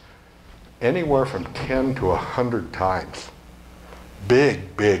surfaces anywhere from 10 to 100 times.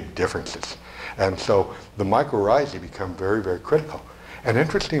 Big, big differences. And so the mycorrhizae become very, very critical. And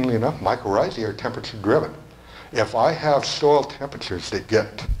interestingly enough, mycorrhizae are temperature driven. If I have soil temperatures that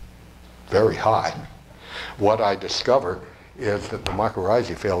get very high, what I discover is that the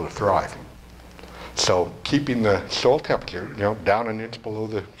mycorrhizae fail to thrive. So keeping the soil temperature, down an inch below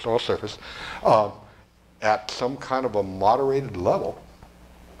the soil surface, at some kind of a moderated level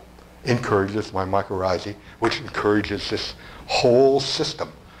encourages my mycorrhizae, which encourages this whole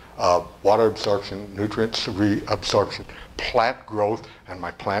system of water absorption, nutrients reabsorption, plant growth, and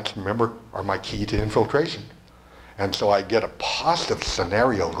my plants, remember, are my key to infiltration. And so I get a positive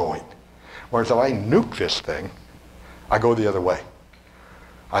scenario going. Whereas if I nuke this thing, I go the other way.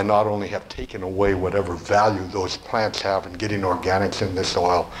 I not only have taken away whatever value those plants have in getting organics in the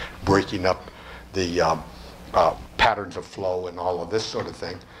soil, breaking up the patterns of flow and all of this sort of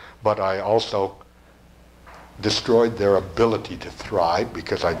thing, but I also destroyed their ability to thrive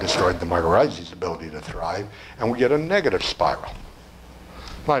because I destroyed the mycorrhizae's ability to thrive, and we get a negative spiral.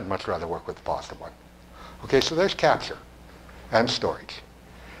 I'd much rather work with the positive one. Okay, so there's capture and storage.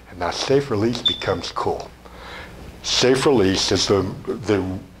 And now safe release becomes cool. Safe release is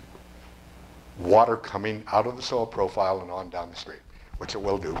the water coming out of the soil profile and on down the stream, which it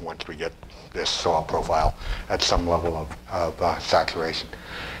will do once we get this soil profile at some level of saturation.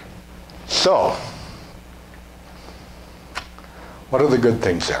 So, what are the good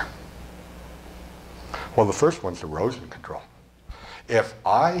things there? Well, the first one's erosion control. If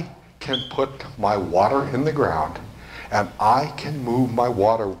I can put my water in the ground and I can move my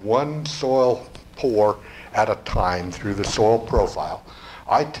water one soil pore at a time through the soil profile,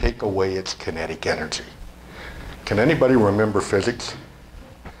 I take away its kinetic energy. Can anybody remember physics?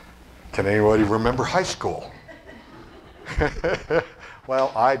 Can anybody remember high school?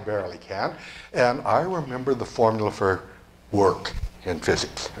 Well, I barely can. And I remember the formula for work in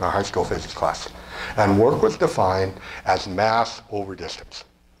physics, in our high school physics class. And work was defined as mass over distance.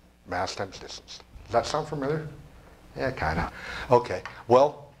 Mass times distance. Does that sound familiar? Yeah, kind of. Okay,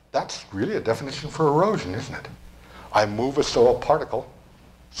 well, that's really a definition for erosion, isn't it? I move a soil particle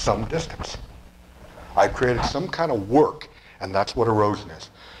some distance. I created some kind of work, and that's what erosion is.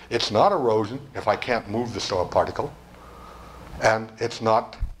 It's not erosion if I can't move the soil particle, and it's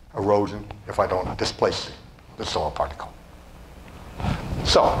not erosion if I don't displace the soil particle.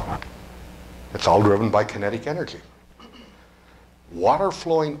 So, it's all driven by kinetic energy. Water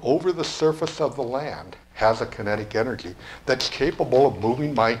flowing over the surface of the land has a kinetic energy that's capable of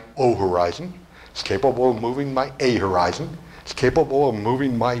moving my O horizon, it's capable of moving my A horizon, it's capable of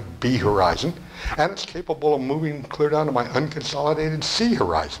moving my B horizon, and it's capable of moving clear down to my unconsolidated C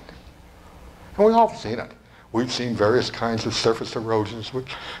horizon. And we've all seen it. We've seen various kinds of surface erosions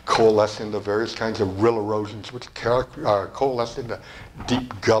which coalesce into various kinds of rill erosions which coalesce into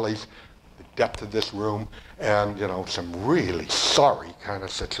deep gullies, the depth of this room, and some really sorry kind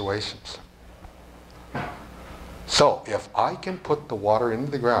of situations. So if I can put the water into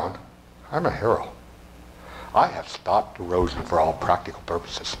the ground, I'm a hero. I have stopped erosion for all practical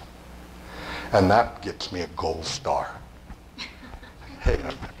purposes. And that gets me a gold star. Hey,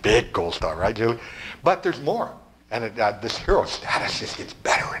 a big gold star, right, Julie? But there's more. And this hero status just gets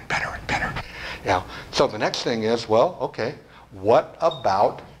better and better and better. So the next thing is, well, okay, what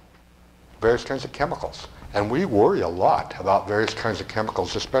about various kinds of chemicals? And we worry a lot about various kinds of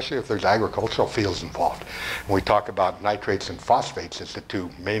chemicals, especially if there's agricultural fields involved. And we talk about nitrates and phosphates as the two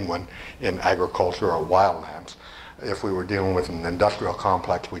main ones in agriculture or wildlands. If we were dealing with an industrial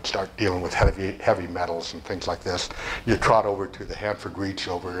complex, we'd start dealing with heavy metals and things like this. You trot over to the Hanford Reach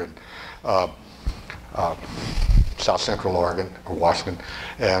over in South Central Oregon or Washington,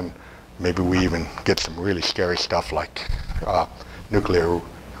 and maybe we even get some really scary stuff like nuclear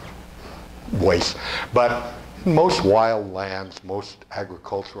waste. But in most wild lands, most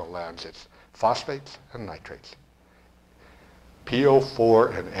agricultural lands, it's phosphates and nitrates.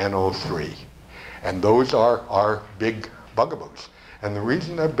 PO4 and NO3. And those are our big bugaboos. And the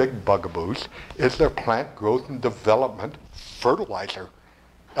reason they're big bugaboos is they're plant growth and development fertilizer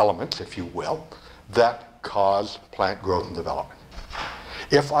elements, if you will, that cause plant growth and development.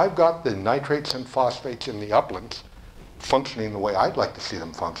 If I've got the nitrates and phosphates in the uplands functioning the way I'd like to see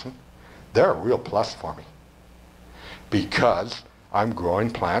them function, they're a real plus for me. Because I'm growing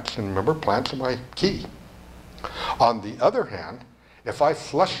plants, and remember, plants are my key. On the other hand, if I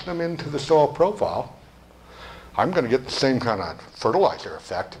flush them into the soil profile, I'm going to get the same kind of fertilizer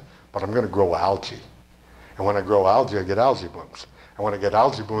effect, but I'm going to grow algae. And when I grow algae, I get algae blooms. And when I get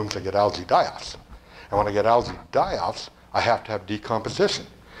algae blooms, I get algae die-offs. And when I get algae die-offs, I have to have decomposition.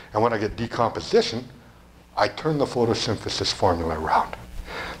 And when I get decomposition, I turn the photosynthesis formula around.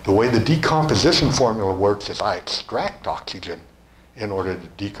 The way the decomposition formula works is I extract oxygen in order to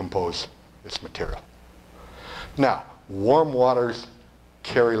decompose this material. Now, warm waters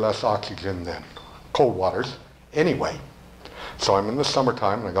carry less oxygen than cold waters anyway. So I'm in the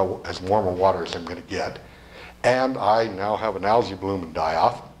summertime and I go as warm a water as I'm going to get. And I now have an algae bloom and die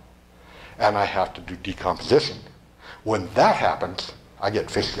off. And I have to do decomposition. When that happens, I get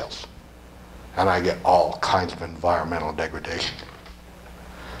fish kills. And I get all kinds of environmental degradation.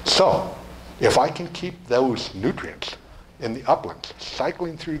 So, if I can keep those nutrients in the uplands,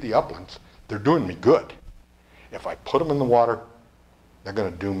 cycling through the uplands, they're doing me good. If I put them in the water, they're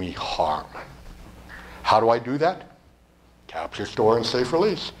going to do me harm. How do I do that? Capture, store, and safe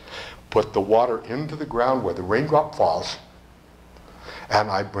release. Put the water into the ground where the raindrop falls, and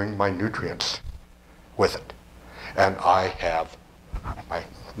I bring my nutrients with it. And I have my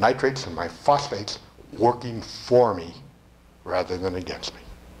nitrates and my phosphates working for me rather than against me.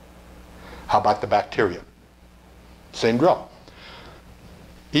 How about the bacteria? Same drill.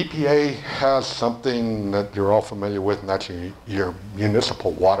 EPA has something that you're all familiar with, and that's your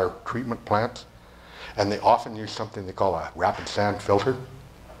municipal water treatment plants. And they often use something they call a rapid sand filter.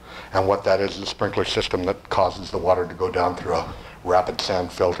 And what that is a sprinkler system that causes the water to go down through a rapid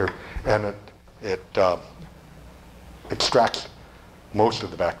sand filter. And it extracts most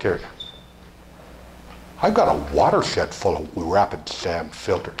of the bacteria. I've got a watershed full of rapid sand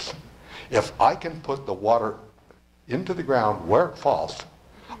filters. If I can put the water into the ground where it falls,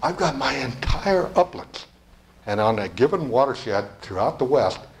 I've got my entire uplands. And on a given watershed throughout the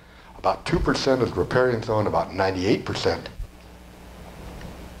West, about 2% is riparian zone, about 98%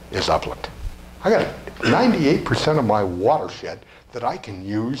 is upland. I got 98% of my watershed that I can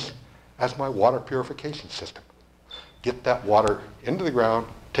use as my water purification system. Get that water into the ground,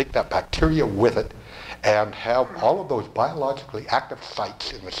 take that bacteria with it, and have all of those biologically active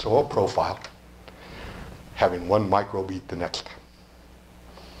sites in the soil profile having one microbe eat the next.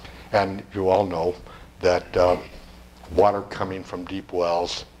 And you all know that water coming from deep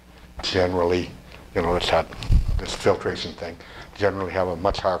wells generally, it's had this filtration thing, generally have a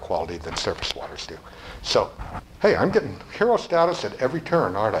much higher quality than surface waters do. So, hey, I'm getting hero status at every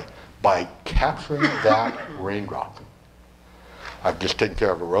turn, aren't I? By capturing that raindrop. I've just taken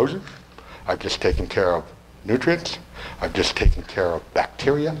care of erosion. I've just taken care of nutrients. I've just taken care of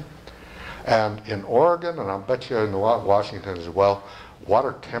bacteria. And in Oregon, and I bet you in Washington as well,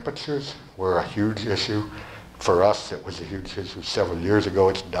 water temperatures were a huge issue. For us, it was a huge issue several years ago.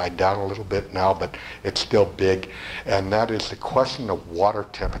 It's died down a little bit now, but it's still big. And that is the question of water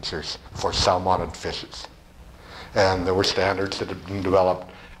temperatures for salmonid fishes. And there were standards that had been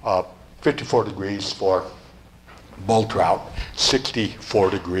developed, 54 degrees for bull trout,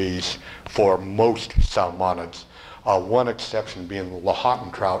 64 degrees for most salmonids. One exception being the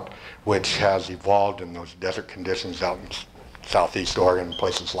Lahontan trout, which has evolved in those desert conditions out in southeast Oregon,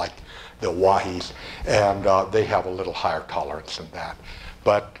 places like the Owahis, and they have a little higher tolerance than that.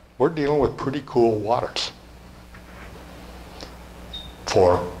 But we're dealing with pretty cool waters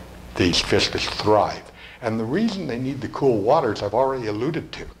for these fish to thrive. And the reason they need the cool waters I've already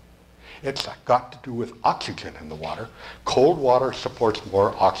alluded to. It's got to do with oxygen in the water. Cold water supports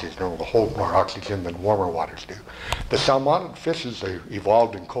more oxygen, or will hold more oxygen than warmer waters do. The salmonid fishes, they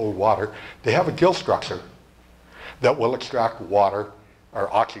evolved in cold water. They have a gill structure that will extract water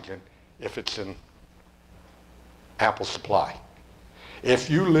or oxygen if it's in ample supply.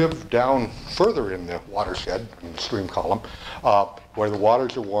 If you live down further in the watershed, in the stream column, where the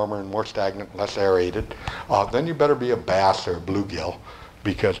waters are warmer and more stagnant, less aerated, then you better be a bass or a bluegill,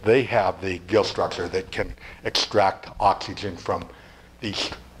 because they have the gill structure that can extract oxygen from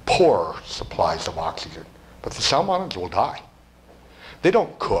these poorer supplies of oxygen. But the salmonids will die. They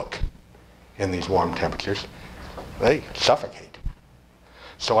don't cook in these warm temperatures. They suffocate.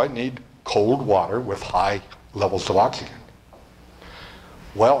 So I need cold water with high levels of oxygen.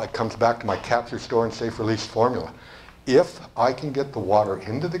 Well, it comes back to my capture, store, and safe release formula. If I can get the water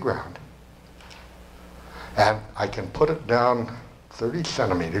into the ground and I can put it down 30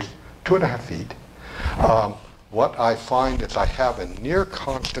 centimeters, 2.5 feet, what I find is I have a near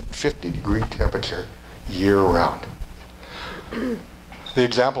constant 50-degree temperature year-round. The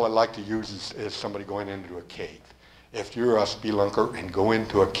example I like to use is somebody going into a cave. If you're a spelunker and go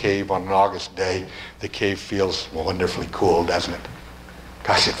into a cave on an August day, the cave feels wonderfully cool, doesn't it?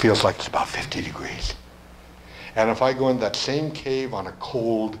 Gosh, it feels like it's about 50 degrees. And if I go in that same cave on a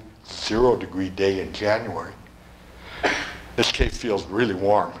cold 0-degree day in January, this cave feels really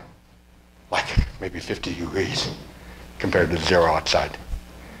warm, like maybe 50 degrees compared to 0 outside.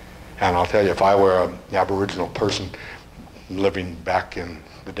 And I'll tell you, if I were an Aboriginal person living back in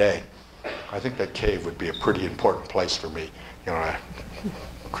the day, I think that cave would be a pretty important place for me, you know,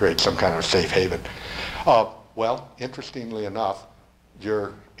 to create some kind of safe haven. Well, interestingly enough,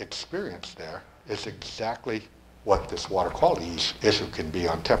 your experience there is exactly what this water quality issue can be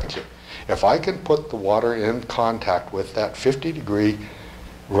on temperature. If I can put the water in contact with that 50-degree,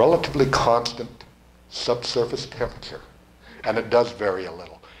 relatively constant subsurface temperature, and it does vary a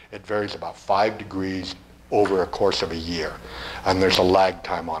little. It varies about 5 degrees over a course of a year, and there's a lag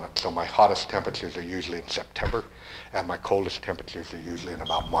time on it. So my hottest temperatures are usually in September, and my coldest temperatures are usually in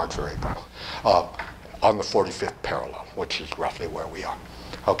about March or April, on the 45th parallel, which is roughly where we are.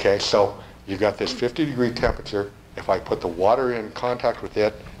 Okay, so you got this 50-degree temperature. If I put the water in contact with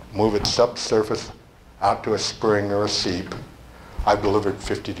it, move it subsurface out to a spring or a seep, I've delivered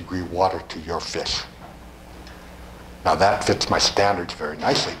 50-degree water to your fish. Now that fits my standards very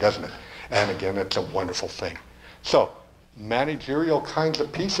nicely, doesn't it? And again, it's a wonderful thing. So, managerial kinds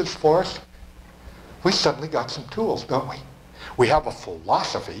of pieces for us, we suddenly got some tools, don't we? We have a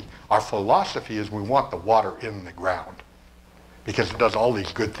philosophy. Our philosophy is we want the water in the ground because it does all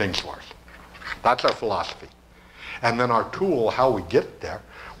these good things for us. That's our philosophy. And then our tool, how we get there,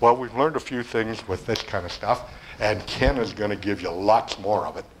 well, we've learned a few things with this kind of stuff, and Ken is going to give you lots more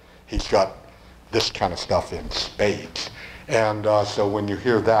of it. He's got this kind of stuff in spades. And so when you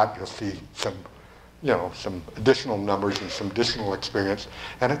hear that, you'll see some, you know, some additional numbers and some additional experience,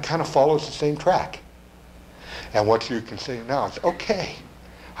 and it kind of follows the same track. And what you can say now is, okay,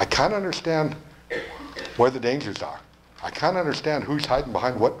 I kind of understand where the dangers are. I kind of understand who's hiding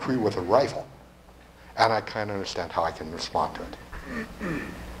behind what tree with a rifle. And I kind of understand how I can respond to it.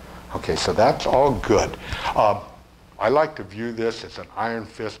 Okay, so that's all good. I like to view this as an iron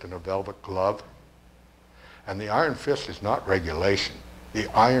fist and a velvet glove. And the iron fist is not regulation. The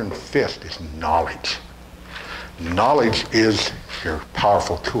iron fist is knowledge. Knowledge is your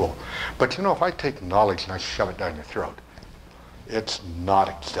powerful tool. But you know, if I take knowledge and I shove it down your throat, it's not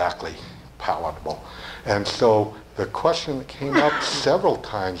exactly palatable. And so the question that came up several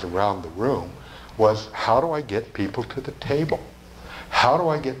times around the room was, how do I get people to the table? How do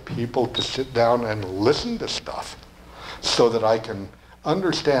I get people to sit down and listen to stuff so that I can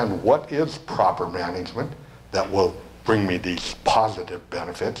understand what is proper management that will bring me these positive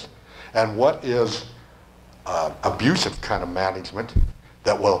benefits, and what is abusive kind of management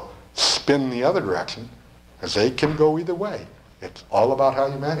that will spin the other direction, because they can go either way. It's all about how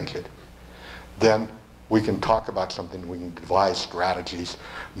you manage it. Then we can talk about something, we can devise strategies.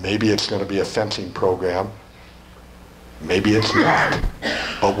 Maybe it's going to be a fencing program, maybe it's not,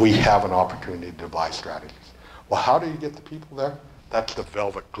 but we have an opportunity to devise strategies. Well, how do you get the people there? That's the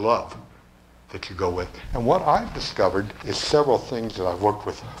velvet glove that you go with. And what I've discovered is several things that I've worked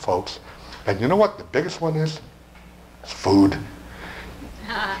with folks. And you know what the biggest one is? It's food.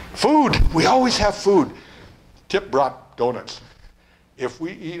 Food! We always have food. Tip brought donuts. If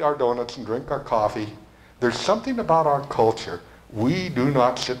we eat our donuts and drink our coffee, there's something about our culture. We do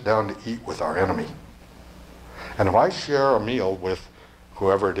not sit down to eat with our enemy. And if I share a meal with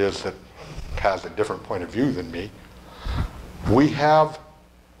whoever it is that has a different point of view than me, we have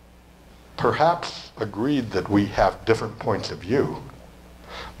perhaps agreed that we have different points of view,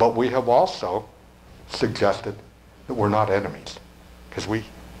 but we have also suggested that we're not enemies, because we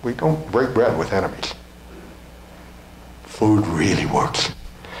don't break bread with enemies. Food really works.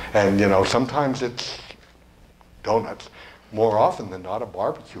 And you know, sometimes it's donuts. More often than not, a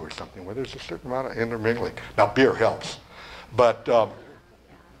barbecue or something where there's a certain amount of intermingling. Now, beer helps. But, so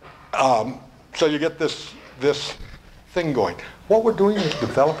you get this thing going. What we're doing is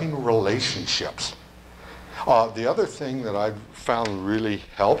developing relationships. The other thing that I've found really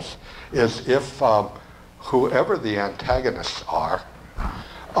helps is if whoever the antagonists are,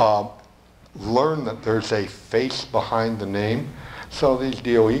 learn that there's a face behind the name. So these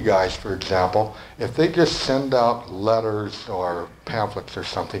DOE guys, for example, if they just send out letters or pamphlets or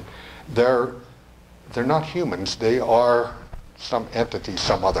something, they're not humans. They are some entity,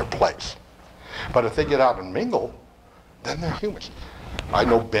 some other place. But if they get out and mingle, then they're humans. I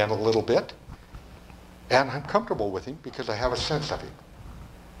know Ben a little bit, and I'm comfortable with him because I have a sense of him.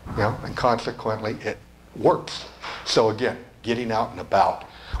 You know, and consequently, it works. So again, getting out and about.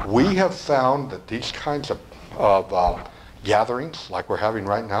 We have found that these kinds of gatherings, like we're having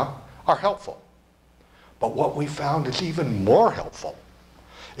right now, are helpful. But what we found is even more helpful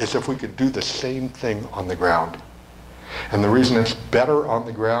is if we could do the same thing on the ground. And the reason it's better on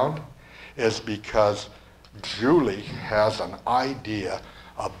the ground is because Julie has an idea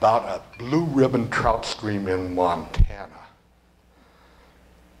about a blue ribbon trout stream in Montana.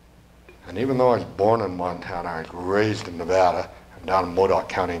 And even though I was born in Montana, I was raised in Nevada, I'm down in Modoc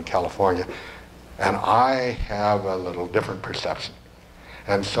County in California, and I have a little different perception.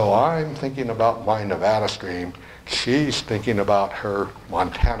 And so I'm thinking about my Nevada stream, she's thinking about her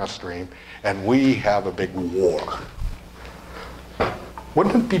Montana stream, and we have a big war.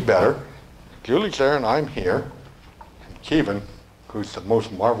 Wouldn't it be better? Julie's there and I'm here. And Kevin, who's the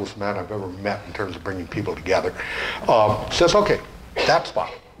most marvelous man I've ever met in terms of bringing people together, says, okay, that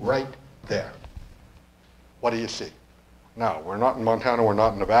spot, right there. What do you see? Now, we're not in Montana, we're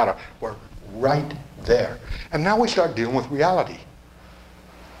not in Nevada, we're right there. And now we start dealing with reality.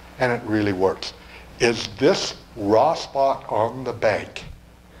 And it really works. Is this raw spot on the bank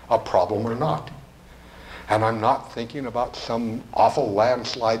a problem or not? And I'm not thinking about some awful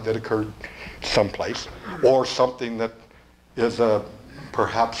landslide that occurred someplace, or something that is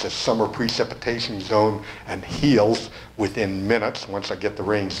perhaps a summer precipitation zone and heals within minutes once I get the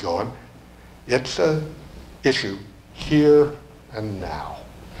rains going. It's an issue here and now.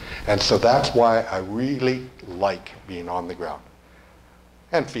 And so that's why I really like being on the ground.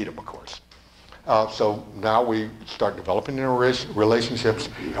 And feed them, of course. So now we start developing relationships,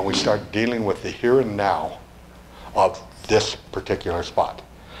 and we start dealing with the here and now of this particular spot.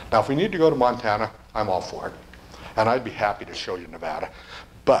 Now, if we need to go to Montana, I'm all for it. And I'd be happy to show you Nevada.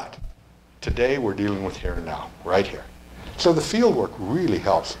 But today we're dealing with here and now, right here. So the field work really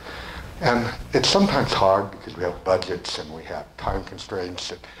helps. And it's sometimes hard because we have budgets and we have time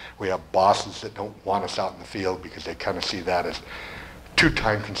constraints, and we have bosses that don't want us out in the field because they kind of see that as too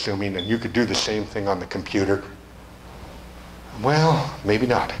time consuming, and you could do the same thing on the computer. Well, maybe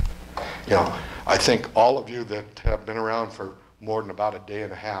not. You know, I think all of you that have been around for more than about a day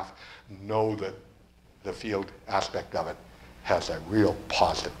and a half know that the field aspect of it has a real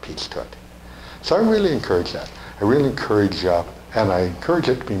positive piece to it. So I really encourage that. I really encourage, and I encourage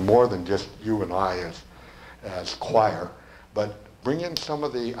it to be more than just you and I as choir, but bring in some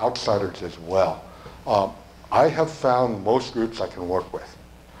of the outsiders as well. I have found most groups I can work with.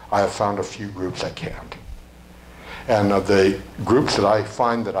 I have found a few groups I can't. And of the groups that I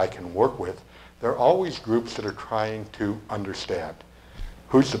find that I can work with, they're always groups that are trying to understand.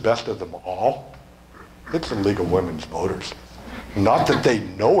 Who's the best of them all? It's the League of Women's Voters. Not that they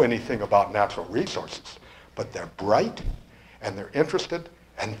know anything about natural resources, but they're bright and they're interested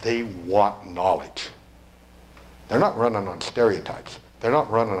and they want knowledge. They're not running on stereotypes. They're not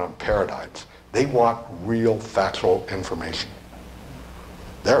running on paradigms. They want real factual information.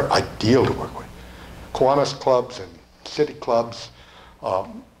 They're ideal to work with. Kiwanis clubs and city clubs,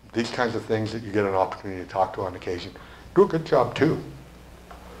 these kinds of things that you get an opportunity to talk to on occasion, do a good job too.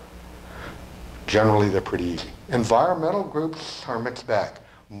 Generally, they're pretty easy. Environmental groups are mixed bag.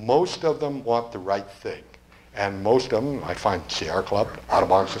 Most of them want the right thing. And most of them, I find Sierra Club,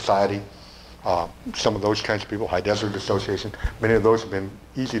 Audubon Society, some of those kinds of people, High Desert Association, many of those have been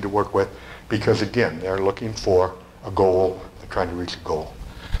easy to work with because, again, they're looking for a goal, they're trying to reach a goal.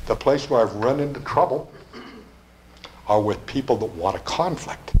 The place where I've run into trouble are with people that want a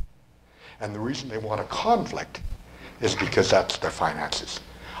conflict. And the reason they want a conflict is because that's their finances.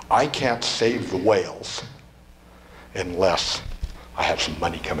 I can't save the whales unless I have some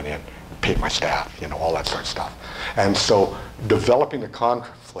money coming in, pay my staff, all that sort of stuff. And so developing a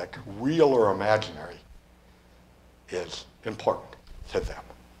conflict, real or imaginary, is important to them.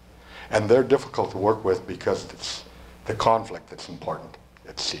 And they're difficult to work with because it's the conflict that's important,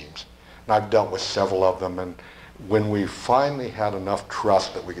 it seems. And I've dealt with several of them, and when we finally had enough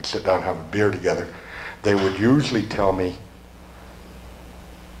trust that we could sit down and have a beer together, they would usually tell me,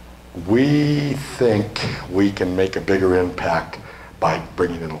 we think we can make a bigger impact by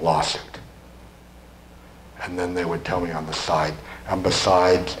bringing in a lawsuit. And then they would tell me on the side, and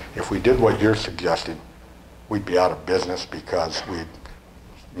besides, if we did what you're suggesting, we'd be out of business because we'd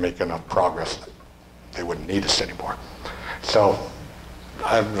make enough progress that they wouldn't need us anymore. So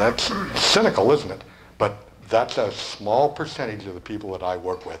that's cynical, isn't it? But that's a small percentage of the people that I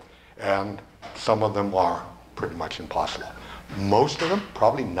work with, and some of them are pretty much impossible. Most of them,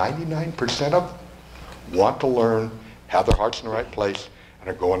 probably 99% of them, want to learn, have their hearts in the right place, and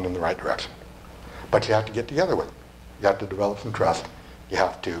are going in the right direction. But you have to get together with them. You have to develop some trust. You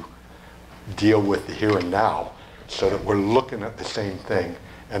have to deal with the here and now so that we're looking at the same thing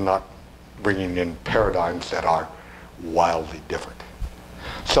and not bringing in paradigms that are wildly different.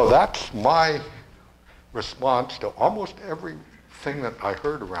 So that's my response to almost everything that I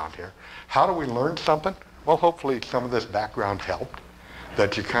heard around here. How do we learn something? Well, hopefully some of this background helped,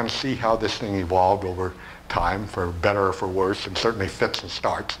 that you kind of see how this thing evolved over time, for better or for worse, and certainly fits and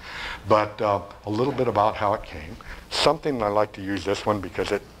starts. But a little bit about how it came. Something I like to use this one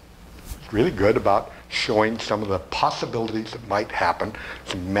because it's really good about showing some of the possibilities that might happen,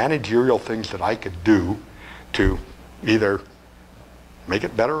 some managerial things that I could do to either make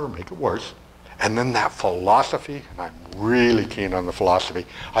it better or make it worse. And then that philosophy, and I'm really keen on the philosophy.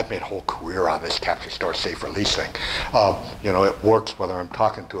 I've made a whole career out of this capture, store, safe, release thing. It works whether I'm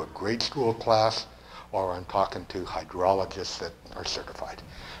talking to a grade school class or I'm talking to hydrologists that are certified.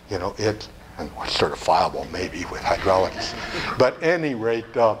 And or certifiable maybe with hydrologists. But at any rate,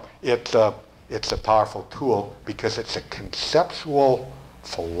 it's a powerful tool because it's a conceptual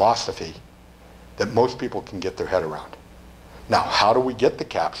philosophy that most people can get their head around. Now, how do we get the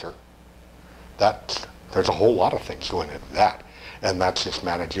capture? There's a whole lot of things going into that, and that's just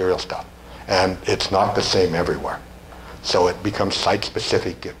managerial stuff. And it's not the same everywhere. So it becomes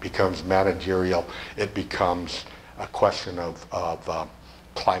site-specific, it becomes managerial, it becomes a question of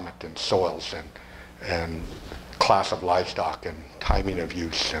climate and soils and class of livestock and timing of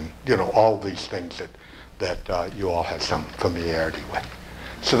use and all these things that you all have some familiarity with.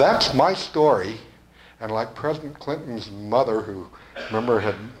 So that's my story. And like President Clinton's mother, who, remember,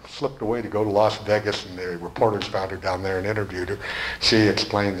 had slipped away to go to Las Vegas, and the reporters found her down there and interviewed her, she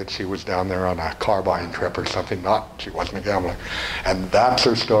explained that she was down there on a car buying trip or something. She wasn't a gambler. And that's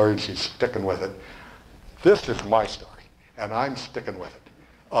her story, and she's sticking with it. This is my story, and I'm sticking with it.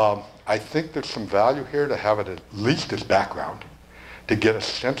 I think there's some value here to have it at least as background, to get a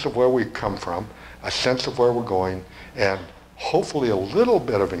sense of where we've come from, a sense of where we're going, and hopefully a little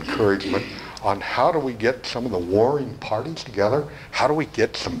bit of encouragement on how do we get some of the warring parties together? How do we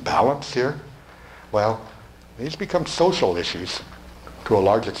get some balance here? Well, these become social issues to a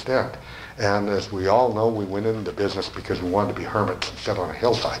large extent. And as we all know, we went into business because we wanted to be hermits and sit on a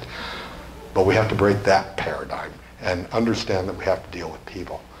hillside. But we have to break that paradigm and understand that we have to deal with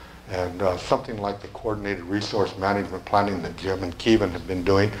people. And something like the coordinated resource management planning that Jim and Kevin have been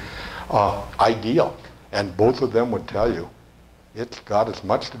doing, ideal. And both of them would tell you, it's got as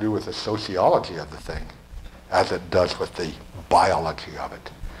much to do with the sociology of the thing as it does with the biology of it.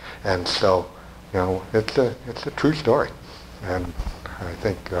 And so, it's a true story. And I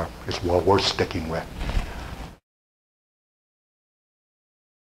think it's well worth sticking with.